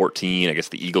Week 14. I guess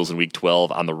the Eagles in Week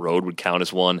 12 on the road would count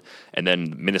as one. And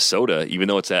then Minnesota, even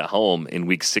though it's at home in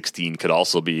Week 16, could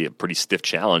also be a pretty stiff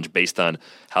challenge based on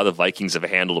how the Vikings have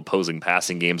handled opposing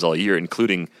passing games all year,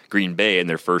 including Green Bay in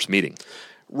their first meeting.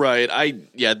 Right. I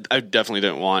definitely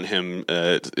didn't want him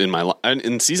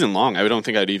in season long. I don't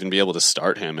think I'd even be able to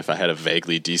start him if I had a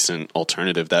vaguely decent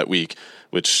alternative that week,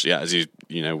 which, yeah, as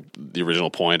the original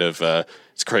point of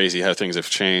it's crazy how things have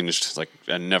changed. It's like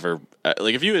I never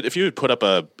if you would put up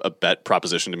a bet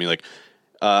proposition to me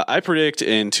I predict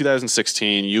in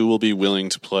 2016 you will be willing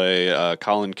to play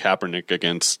Colin Kaepernick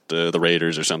against the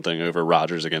Raiders or something over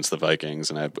Rodgers against the Vikings,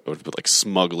 and I would have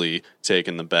smugly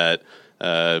taken the bet.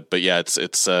 But yeah,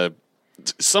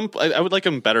 I would like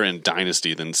him better in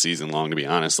Dynasty than season long, to be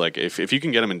honest. If you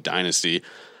can get him in Dynasty,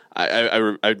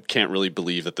 I can't really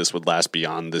believe that this would last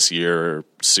beyond this year or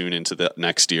soon into the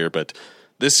next year. But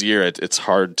this year, it's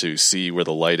hard to see where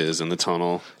the light is in the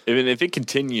tunnel. Even if it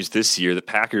continues this year, the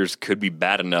Packers could be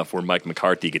bad enough where Mike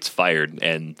McCarthy gets fired,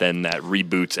 and then that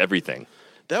reboots everything.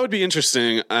 That would be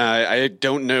interesting. I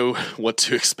don't know what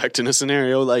to expect in a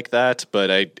scenario like that, but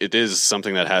it is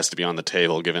something that has to be on the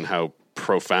table given how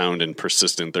profound and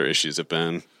persistent their issues have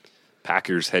been.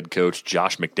 Packers head coach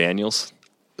Josh McDaniels.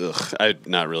 I'm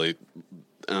not really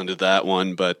onto that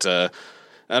one, but I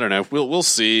don't know. We'll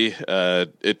see.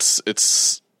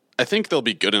 It's. I think they'll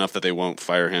be good enough that they won't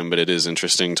fire him, but it is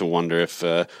interesting to wonder if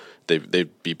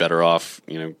they'd be better off,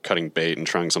 cutting bait and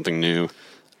trying something new.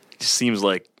 It seems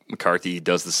like McCarthy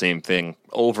does the same thing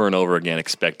over and over again,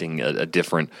 expecting a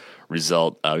different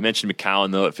result. We mentioned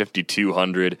McCown, though, at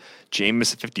 5,200,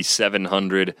 Jameis at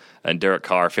 5,700, and Derek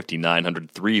Carr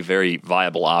 5,900. 3 very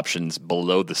viable options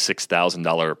below the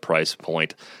 $6,000 price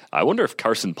point. I wonder if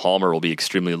Carson Palmer will be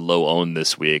extremely low owned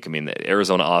this week. I mean, the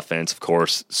Arizona offense, of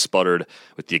course, sputtered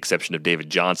with the exception of David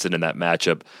Johnson in that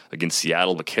matchup against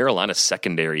Seattle, but Carolina's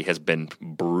secondary has been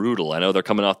brutal. I know they're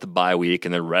coming off the bye week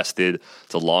and they're rested.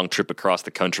 It's a long trip across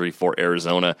the country for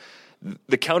Arizona.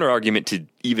 The counter argument to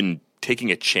even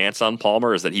taking a chance on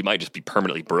Palmer is that he might just be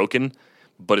permanently broken.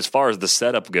 But as far as the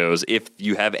setup goes, if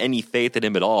you have any faith in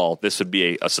him at all, this would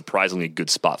be a surprisingly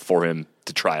good spot for him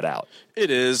to try it out.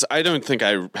 It is. I don't think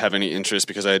I have any interest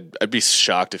because I'd be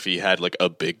shocked if he had a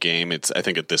big game. I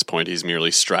think at this point he's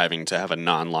merely striving to have a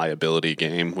non-liability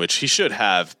game, which he should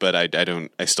have. But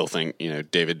I still think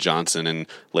David Johnson and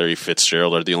Larry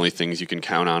Fitzgerald are the only things you can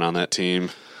count on that team.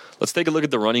 Let's take a look at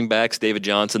the running backs. David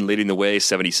Johnson leading the way,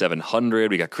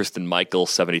 7,700. We got Kristen Michael,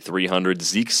 7,300.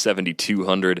 Zeke,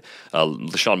 7,200.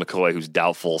 LaShawn McCoy, who's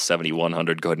doubtful,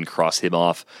 7,100. Go ahead and cross him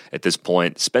off at this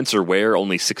point. Spencer Ware,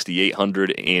 only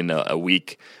 6,800 in a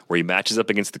week where he matches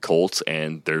up against the Colts,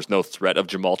 and there's no threat of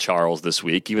Jamal Charles this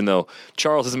week. Even though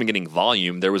Charles hasn't been getting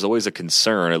volume, there was always a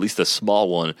concern, at least a small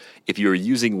one, if you were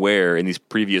using Ware in these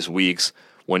previous weeks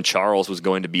when Charles was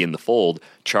going to be in the fold.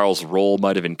 Charles' role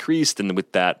might have increased, and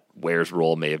with that, Ware's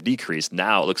role may have decreased.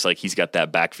 Now it looks like he's got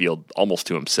that backfield almost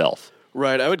to himself.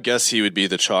 Right, I would guess he would be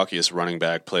the chalkiest running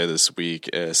back play this week.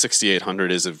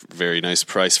 6,800 is a very nice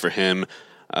price for him.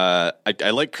 I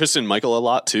like Kristen Michael a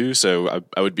lot too, so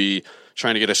I would be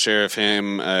trying to get a share of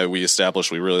him. We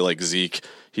established we really like Zeke.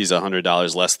 He's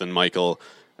 $100 less than Michael.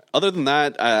 Other than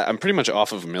that, I'm pretty much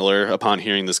off of Miller upon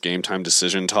hearing this game time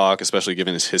decision talk, especially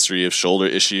given his history of shoulder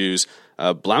issues.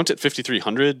 Blount at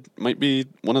 5,300 might be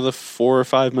one of the 4 or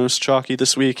 5 most chalky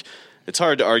this week. It's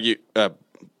hard to argue.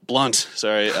 Blunt,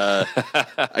 sorry.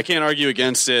 I can't argue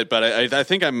against it, but I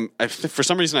think for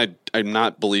some reason I'm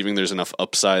not believing there's enough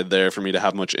upside there for me to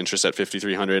have much interest at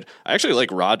 5,300. I actually like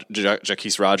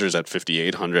Jacquizz Rodgers at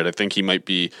 5,800. I think he might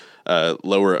be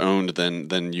lower owned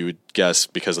than you would guess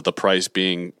because of the price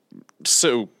being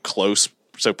so close,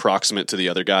 so proximate to the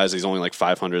other guys. He's only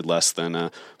 500 less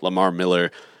than Lamar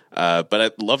Miller. But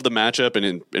I love the matchup, and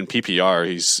in PPR,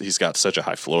 he's got such a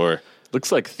high floor. Looks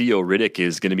like Theo Riddick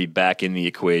is going to be back in the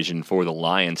equation for the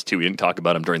Lions, too. We didn't talk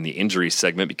about him during the injury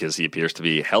segment because he appears to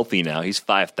be healthy now. He's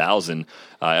 5,000.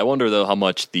 I wonder, though, how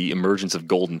much the emergence of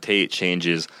Golden Tate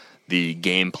changes the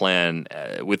game plan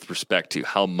with respect to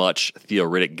how much Theo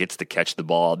Riddick gets to catch the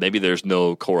ball. Maybe there's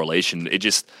no correlation.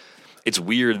 it's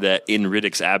weird that in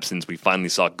Riddick's absence, we finally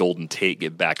saw Golden Tate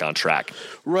get back on track.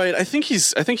 Right. I think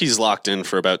he's locked in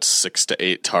for about 6 to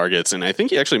 8 targets, and I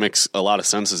think he actually makes a lot of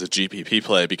sense as a GPP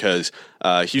play because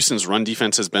Houston's run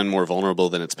defense has been more vulnerable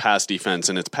than its pass defense,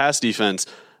 and its pass defense,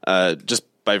 just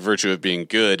by virtue of being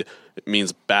good,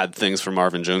 means bad things for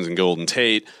Marvin Jones and Golden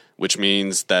Tate, which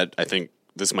means that I think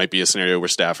this might be a scenario where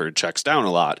Stafford checks down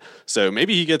a lot. So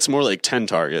maybe he gets more like 10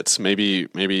 targets. Maybe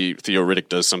Theo Riddick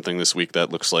does something this week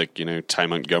that looks like, Ty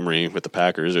Montgomery with the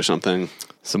Packers or something.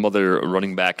 Some other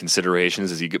running back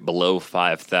considerations as you get below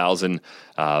 5,000.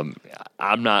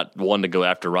 I'm not one to go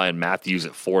after Ryan Matthews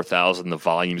at 4,000. The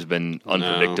volume's been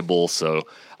unpredictable, so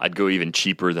I'd go even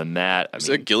cheaper than that.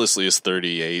 Gillislee is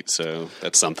 38, so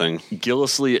that's something.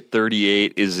 Gillislee at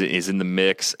 38 is in the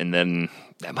mix, and then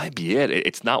that might be it.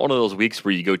 It's not one of those weeks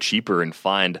where you go cheaper and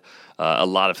find a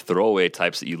lot of throwaway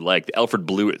types that you like. The Alfred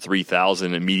Blue at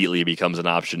 3,000 immediately becomes an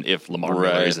option if Lamar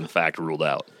Miller is in fact ruled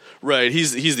out. Right,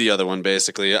 he's the other one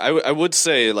basically. I would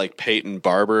say like Peyton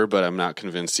Barber, but I'm not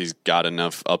convinced he's got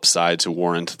enough upside to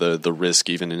warrant the risk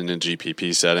even in a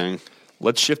GPP setting.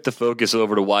 Let's shift the focus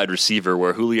over to wide receiver,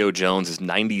 where Julio Jones is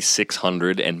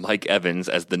 9,600 and Mike Evans,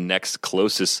 as the next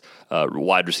closest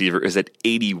wide receiver, is at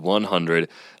 8,100. A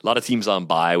lot of teams on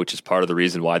bye, which is part of the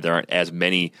reason why there aren't as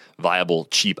many viable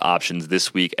cheap options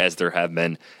this week as there have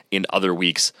been in other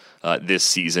weeks this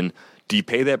season. Do you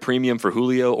pay that premium for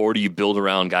Julio, or do you build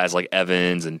around guys like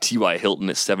Evans and T.Y. Hilton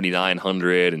at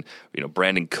 7,900 and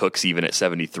Brandon Cooks even at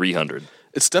 7,300?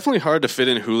 It's definitely hard to fit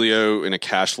in Julio in a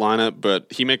cash lineup, but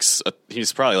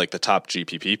he's probably like the top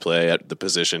GPP play at the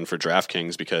position for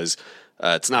DraftKings because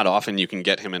it's not often you can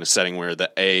get him in a setting where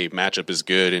the A, matchup is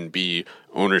good, and B,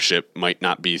 ownership might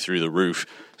not be through the roof.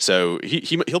 So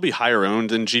he'll be higher owned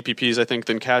than GPPs, I think,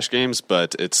 than cash games,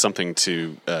 but it's something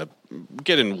to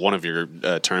get in one of your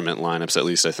tournament lineups at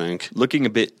least, I think. Looking a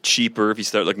bit cheaper, if you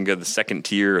start looking at the second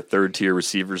tier or third tier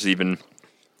receivers even,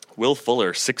 Will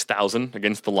Fuller, 6,000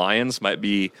 against the Lions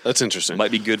that's interesting.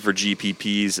 Might be good for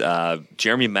GPPs.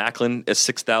 Jeremy Maclin, a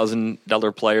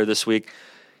 $6,000 player this week.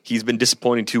 He's been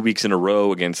disappointing 2 weeks in a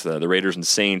row against the Raiders and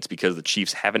Saints because the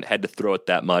Chiefs haven't had to throw it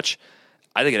that much.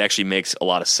 I think it actually makes a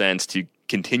lot of sense to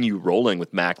continue rolling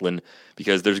with Maclin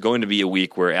because there's going to be a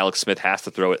week where Alex Smith has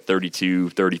to throw it 32,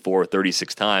 34,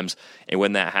 36 times. And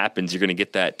when that happens, you're going to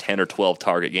get that 10 or 12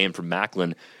 target game from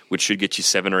Maclin, which should get you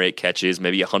 7 or 8 catches,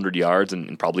 maybe 100 yards,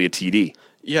 and probably a TD.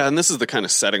 Yeah, and this is the kind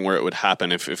of setting where it would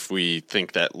happen if we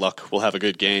think that Luck will have a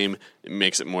good game. It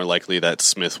makes it more likely that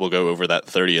Smith will go over that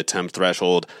 30 attempt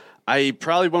threshold. I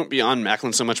probably won't be on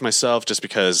Maclin so much myself just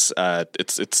because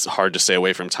it's hard to stay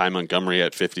away from Ty Montgomery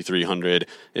at 5,300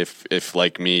 if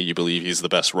like me, you believe he's the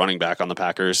best running back on the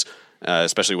Packers.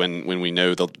 Especially when we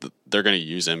know they're going to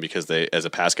use him because as a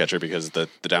pass catcher because the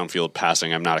downfield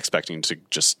passing I'm not expecting to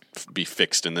just be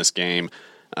fixed in this game.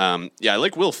 I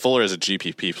like Will Fuller as a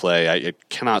GPP play. I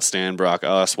cannot stand Brock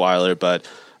Osweiler, but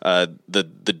the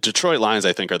Detroit Lions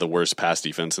I think are the worst pass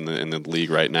defense in the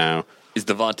league right now. Is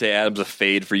Devontae Adams a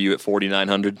fade for you at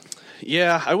 4,900?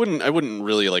 Yeah, I wouldn't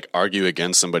really like argue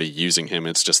against somebody using him.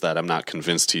 It's just that I'm not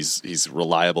convinced he's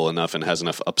reliable enough and has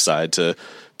enough upside to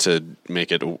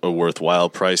make it a worthwhile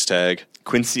price tag.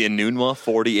 Quincy Enunwa,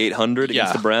 4,800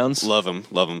 against the Browns. Love him.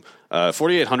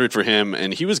 4,800 for him,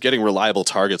 and he was getting reliable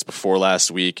targets before last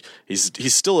week.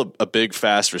 He's still a big,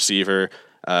 fast receiver.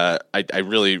 I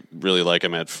really, really like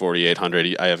him at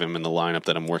 4,800. I have him in the lineup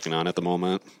that I'm working on at the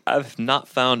moment. I've not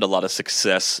found a lot of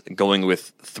success going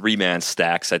with 3-man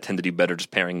stacks. I tend to do better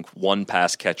just pairing one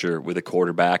pass catcher with a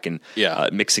quarterback and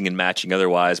mixing and matching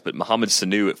otherwise. But Mohamed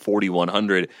Sanu at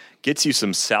 4,100 gets you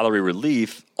some salary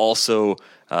relief, also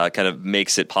kind of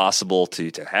makes it possible to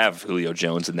have Julio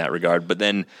Jones in that regard. But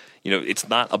then, it's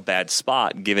not a bad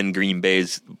spot given Green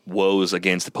Bay's woes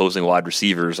against opposing wide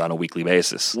receivers on a weekly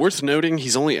basis. Worth noting,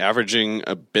 he's only averaging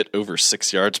a bit over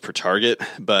 6 yards per target,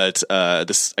 but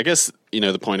this, I guess,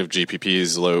 the point of GPP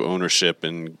is low ownership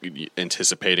and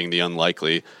anticipating the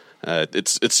unlikely.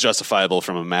 It's justifiable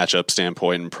from a matchup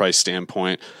standpoint and price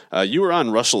standpoint. You were on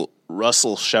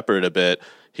Russell Shepard a bit.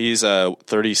 He's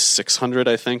 3,600,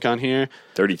 I think, on here.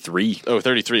 33. Oh,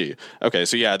 33. Okay,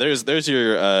 so yeah, there's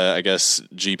your I guess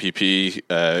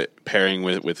GPP pairing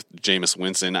with Jameis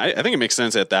Winston. I think it makes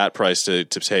sense at that price to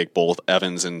take both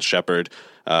Evans and Shepard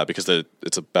because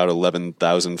it's about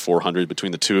 11,400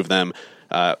 between the two of them.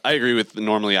 I agree with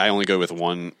normally I only go with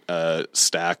one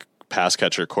stack pass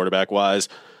catcher quarterback wise.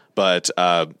 But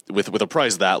with a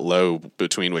price that low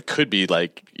between what could be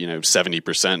like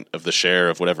 70% of the share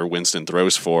of whatever Winston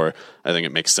throws for, I think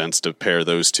it makes sense to pair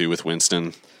those two with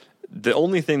Winston. The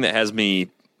only thing that has me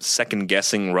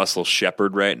second-guessing Russell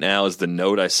Shepard right now is the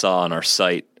note I saw on our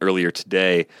site earlier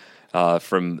today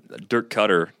from Dirk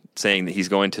Cutter saying that he's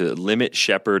going to limit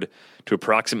Shepard to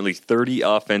approximately 30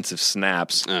 offensive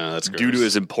snaps due to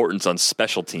his importance on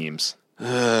special teams.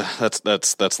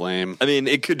 That's lame. I mean,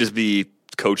 it could just be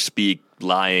coach speak,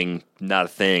 lying, not a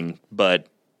thing, but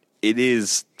it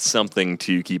is something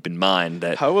to keep in mind.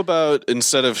 That how about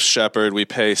instead of Shepard, we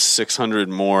pay $600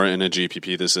 more in a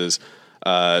GPP? This is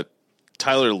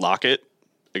Tyler Lockett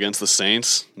against the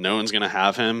Saints. No one's going to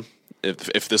have him.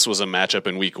 If this was a matchup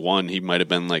in week 1, he might have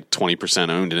been like 20%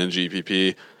 owned in a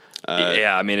GPP.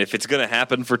 Yeah, I mean, if it's going to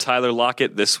happen for Tyler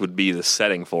Lockett, this would be the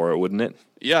setting for it, wouldn't it?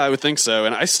 Yeah, I would think so,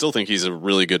 and I still think he's a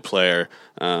really good player.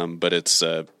 But it's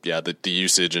the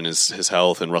usage and his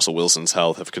health and Russell Wilson's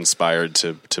health have conspired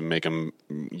to make him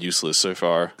useless so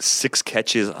far. 6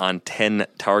 catches on 10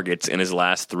 targets in his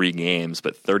last 3 games,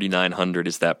 but $3,900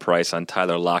 is that price on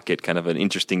Tyler Lockett. Kind of an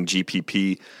interesting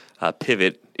GPP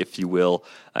pivot, if you will.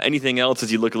 Anything else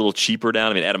as you look a little cheaper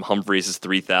down? I mean, Adam Humphries is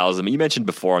 $3,000. I mean, you mentioned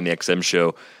before on the XM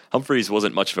show, Humphries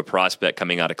wasn't much of a prospect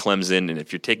coming out of Clemson, and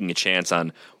if you're taking a chance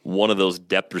on one of those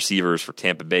depth receivers for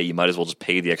Tampa Bay, you might as well just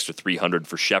pay the extra $300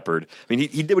 for Shepard. I mean,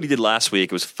 he did what he did last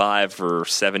week. It was 5 for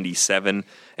 77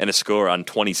 and a score on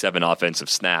 27 offensive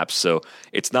snaps. So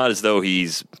it's not as though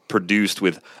he's produced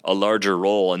with a larger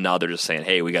role, and now they're just saying,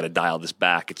 hey, we got to dial this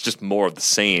back. It's just more of the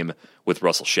same with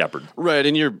Russell Shepard. Right,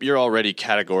 and you're already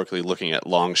categorically looking at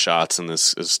long shots in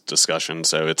this discussion,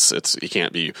 so it's he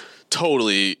can't be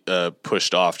totally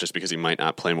pushed off just because he might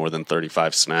not play more than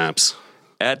 35 snaps.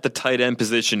 At the tight end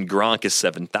position, Gronk is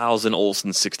 $7,000,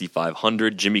 Olsen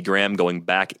 $6,500, Jimmy Graham going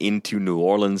back into New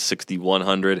Orleans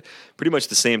 $6,100. Pretty much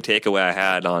the same takeaway I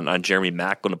had on Jeremy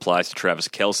Maclin applies to Travis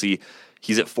Kelce.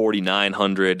 He's at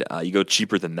 $4,900. You go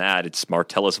cheaper than that, it's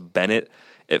Martellus Bennett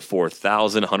at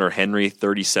 $4,000, Hunter Henry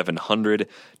 $3,700,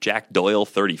 Jack Doyle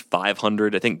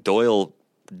 $3,500. I think Doyle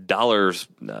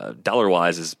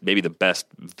dollar-wise is maybe the best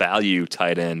value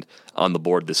tight end on the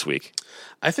board this week.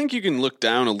 I think you can look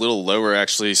down a little lower,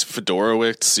 actually. CJ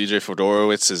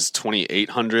Fedorowicz is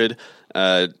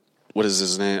 $2,800. What is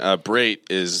his name? Brait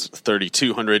is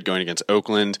 $3,200 going against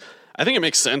Oakland. I think it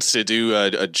makes sense to do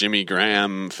a Jimmy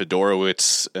Graham,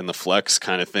 Fedorowicz, and the flex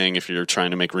kind of thing if you're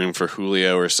trying to make room for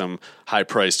Julio or some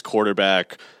high-priced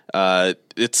quarterback. And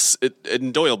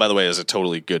Doyle, by the way, is a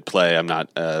totally good play. I'm not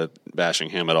bashing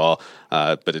him at all.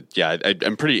 But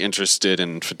I'm pretty interested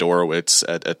in Fedorowicz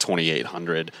at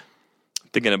 $2,800.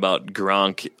 Thinking about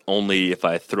Gronk only if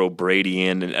I throw Brady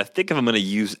in. And I think if I'm going to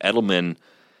use Edelman,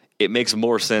 it makes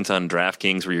more sense on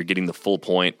DraftKings where you're getting the full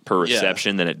point per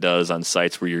reception than it does on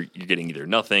sites where you're getting either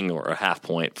nothing or a half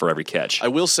point for every catch. I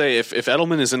will say if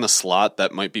Edelman is in the slot,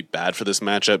 that might be bad for this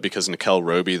matchup because Nickel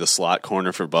Roby, the slot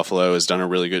corner for Buffalo, has done a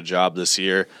really good job this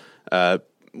year.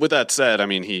 With that said, I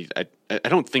mean, I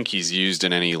don't think he's used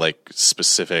in any like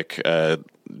specific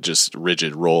just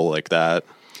rigid role like that.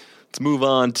 Let's move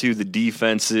on to the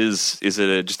defenses. Is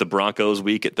it just the Broncos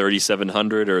week at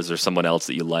 3,700, or is there someone else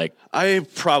that you like? I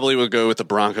probably would go with the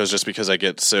Broncos just because I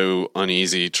get so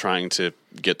uneasy trying to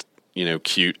get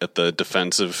cute at the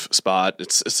defensive spot.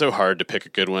 It's so hard to pick a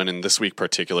good one, and this week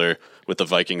particular with the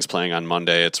Vikings playing on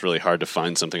Monday, it's really hard to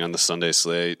find something on the Sunday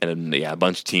slate. And a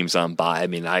bunch of teams on bye. I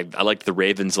mean, I liked the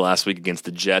Ravens last week against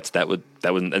the Jets. That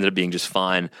ended up being just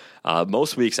fine.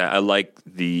 Most weeks I like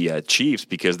the Chiefs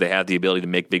because they have the ability to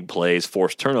make big plays,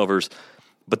 force turnovers,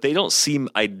 but they don't seem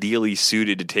ideally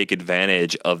suited to take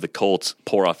advantage of the Colts'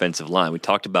 poor offensive line. We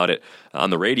talked about it on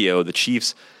the radio. The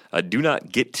Chiefs do not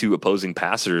get to opposing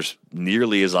passers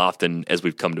nearly as often as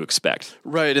we've come to expect.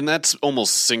 Right, and that's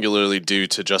almost singularly due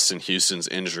to Justin Houston's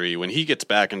injury. When he gets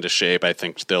back into shape, I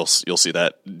think you'll see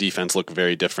that defense look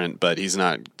very different, but he's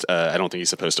not. I don't think he's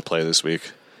supposed to play this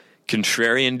week.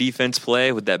 Contrarian defense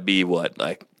play, would that be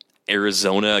like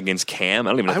Arizona against Cam? I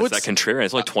don't even know if it's that contrarian.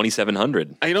 It's like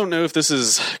 2,700. I don't know if this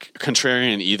is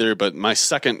contrarian either, but my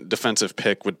second defensive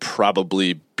pick would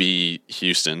probably be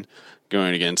Houston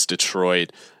going against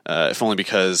Detroit, if only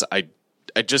because I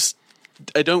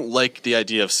don't like the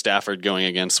idea of Stafford going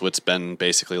against what's been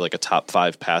basically like a top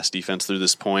 5 pass defense through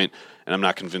this point, and I'm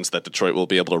not convinced that Detroit will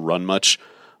be able to run much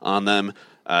on them.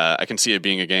 I can see it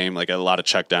being a game like a lot of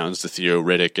checkdowns to Theo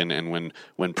Riddick, and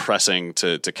when pressing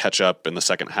to catch up in the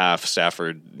second half,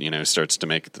 Stafford starts to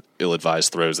make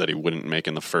ill-advised throws that he wouldn't make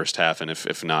in the first half, and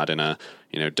if not in a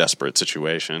desperate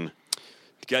situation.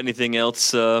 Got anything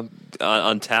else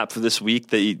on tap for this week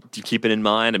that you keeping in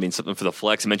mind? I mean, something for the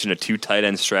flex. You mentioned a 2 tight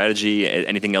end strategy.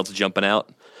 Anything else jumping out?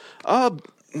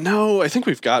 No, I think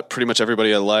we've got pretty much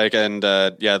everybody I like, and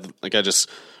like I just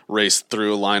raced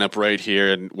through a lineup right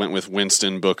here and went with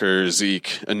Winston, Booker,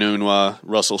 Zeke, Enunwa,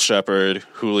 Russell Shepard,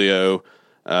 Julio,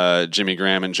 Jimmy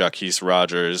Graham, and Jaquise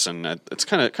Rogers, and it's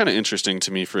kind of interesting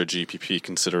to me for a GPP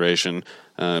consideration.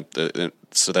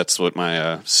 So that's what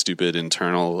my stupid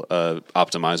internal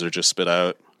optimizer just spit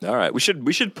out. All right, we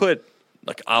should put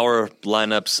like our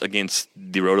lineups against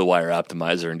the RotoWire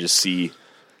optimizer and just see.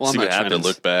 Well, I'm see not what trying happens. to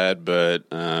look bad, but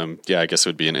I guess it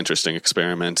would be an interesting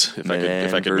experiment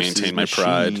if I could maintain my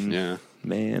pride. Yeah,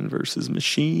 man versus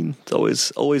machine.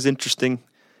 It's always interesting.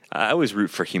 I always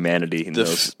root for humanity in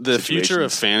those the situations. future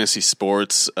of fantasy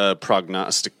sports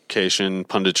prognostication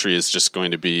punditry is just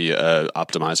going to be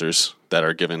optimizers that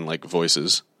are given like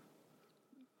voices.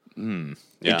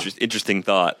 Yeah. Interesting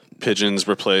thought. Pigeons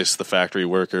replace the factory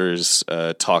workers.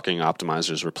 Talking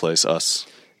optimizers replace us.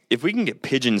 If we can get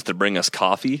pigeons to bring us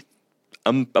coffee,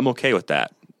 I'm okay with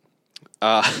that.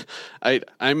 I'm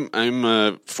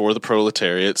for the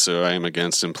proletariat, so I am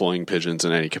against employing pigeons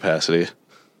in any capacity.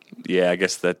 Yeah, I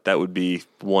guess that would be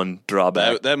one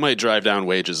drawback. That might drive down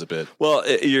wages a bit. Well,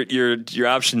 your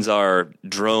options are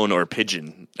drone or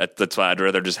pigeon. That's why I'd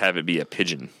rather just have it be a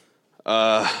pigeon.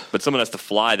 But someone has to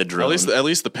fly the drone. At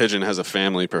least the pigeon has a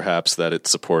family, perhaps, that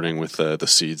it's supporting with the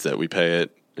seeds that we pay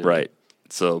it. Right.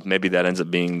 So maybe that ends up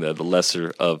being the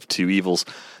lesser of two evils.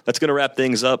 That's going to wrap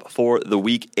things up for the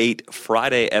Week 8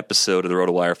 Friday episode of the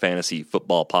RotoWire Fantasy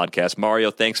Football Podcast. Mario,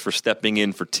 thanks for stepping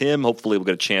in for Tim. Hopefully we'll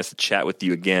get a chance to chat with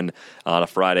you again on a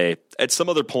Friday at some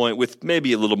other point with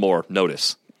maybe a little more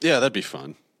notice. Yeah, that'd be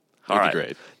fun. That'd be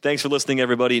great. Thanks for listening,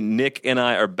 everybody. Nick and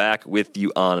I are back with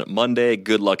you on Monday.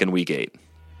 Good luck in Week 8.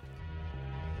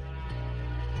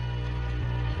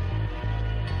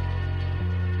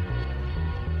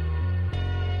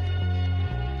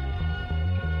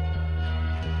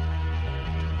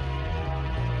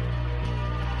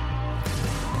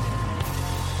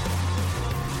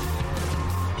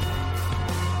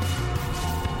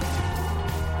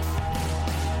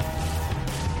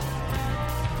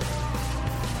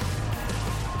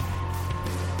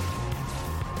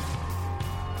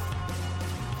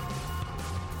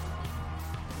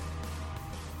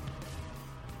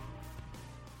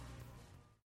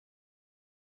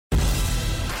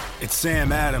 It's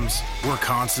Sam Adams. We're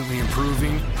constantly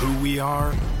improving who we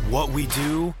are, what we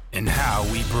do, and how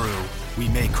we brew. We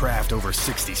may craft over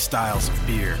 60 styles of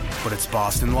beer, but it's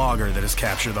Boston Lager that has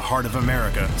captured the heart of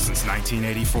America since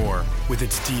 1984. With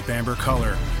its deep amber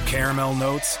color, caramel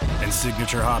notes, and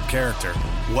signature hop character,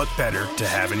 what better to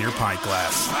have in your pint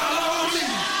glass?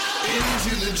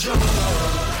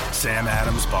 Sam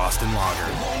Adams Boston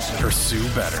Lager. Pursue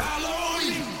better.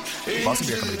 Boston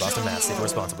Beer Company, Boston, Mass. Save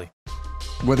responsibly.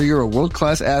 Whether you're a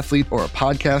world-class athlete or a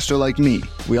podcaster like me,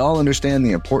 we all understand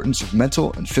the importance of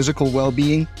mental and physical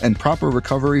well-being and proper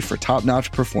recovery for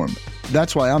top-notch performance.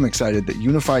 That's why I'm excited that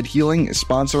Unified Healing is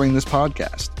sponsoring this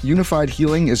podcast. Unified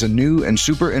Healing is a new and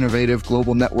super innovative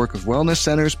global network of wellness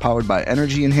centers powered by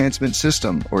Energy Enhancement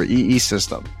System, or EE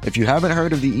System. If you haven't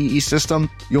heard of the EE System,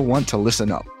 you'll want to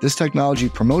listen up. This technology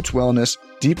promotes wellness,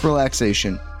 deep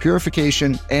relaxation,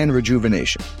 purification, and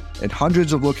rejuvenation. At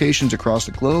hundreds of locations across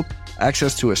the globe,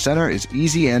 access to a center is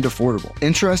easy and affordable.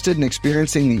 Interested in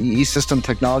experiencing the EE System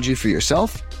technology for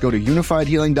yourself? Go to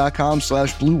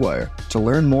unifiedhealing.com/bluewire to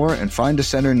learn more and find a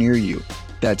center near you.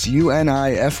 That's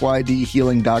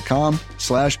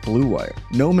unifydhealing.com/bluewire.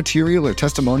 No material or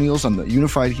testimonials on the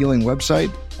Unified Healing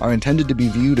website are intended to be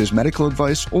viewed as medical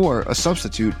advice or a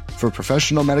substitute for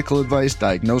professional medical advice,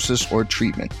 diagnosis, or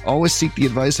treatment. Always seek the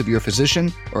advice of your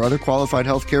physician or other qualified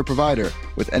healthcare provider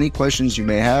with any questions you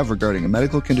may have regarding a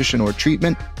medical condition or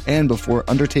treatment and before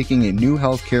undertaking a new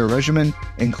healthcare regimen,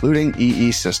 including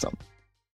EE System.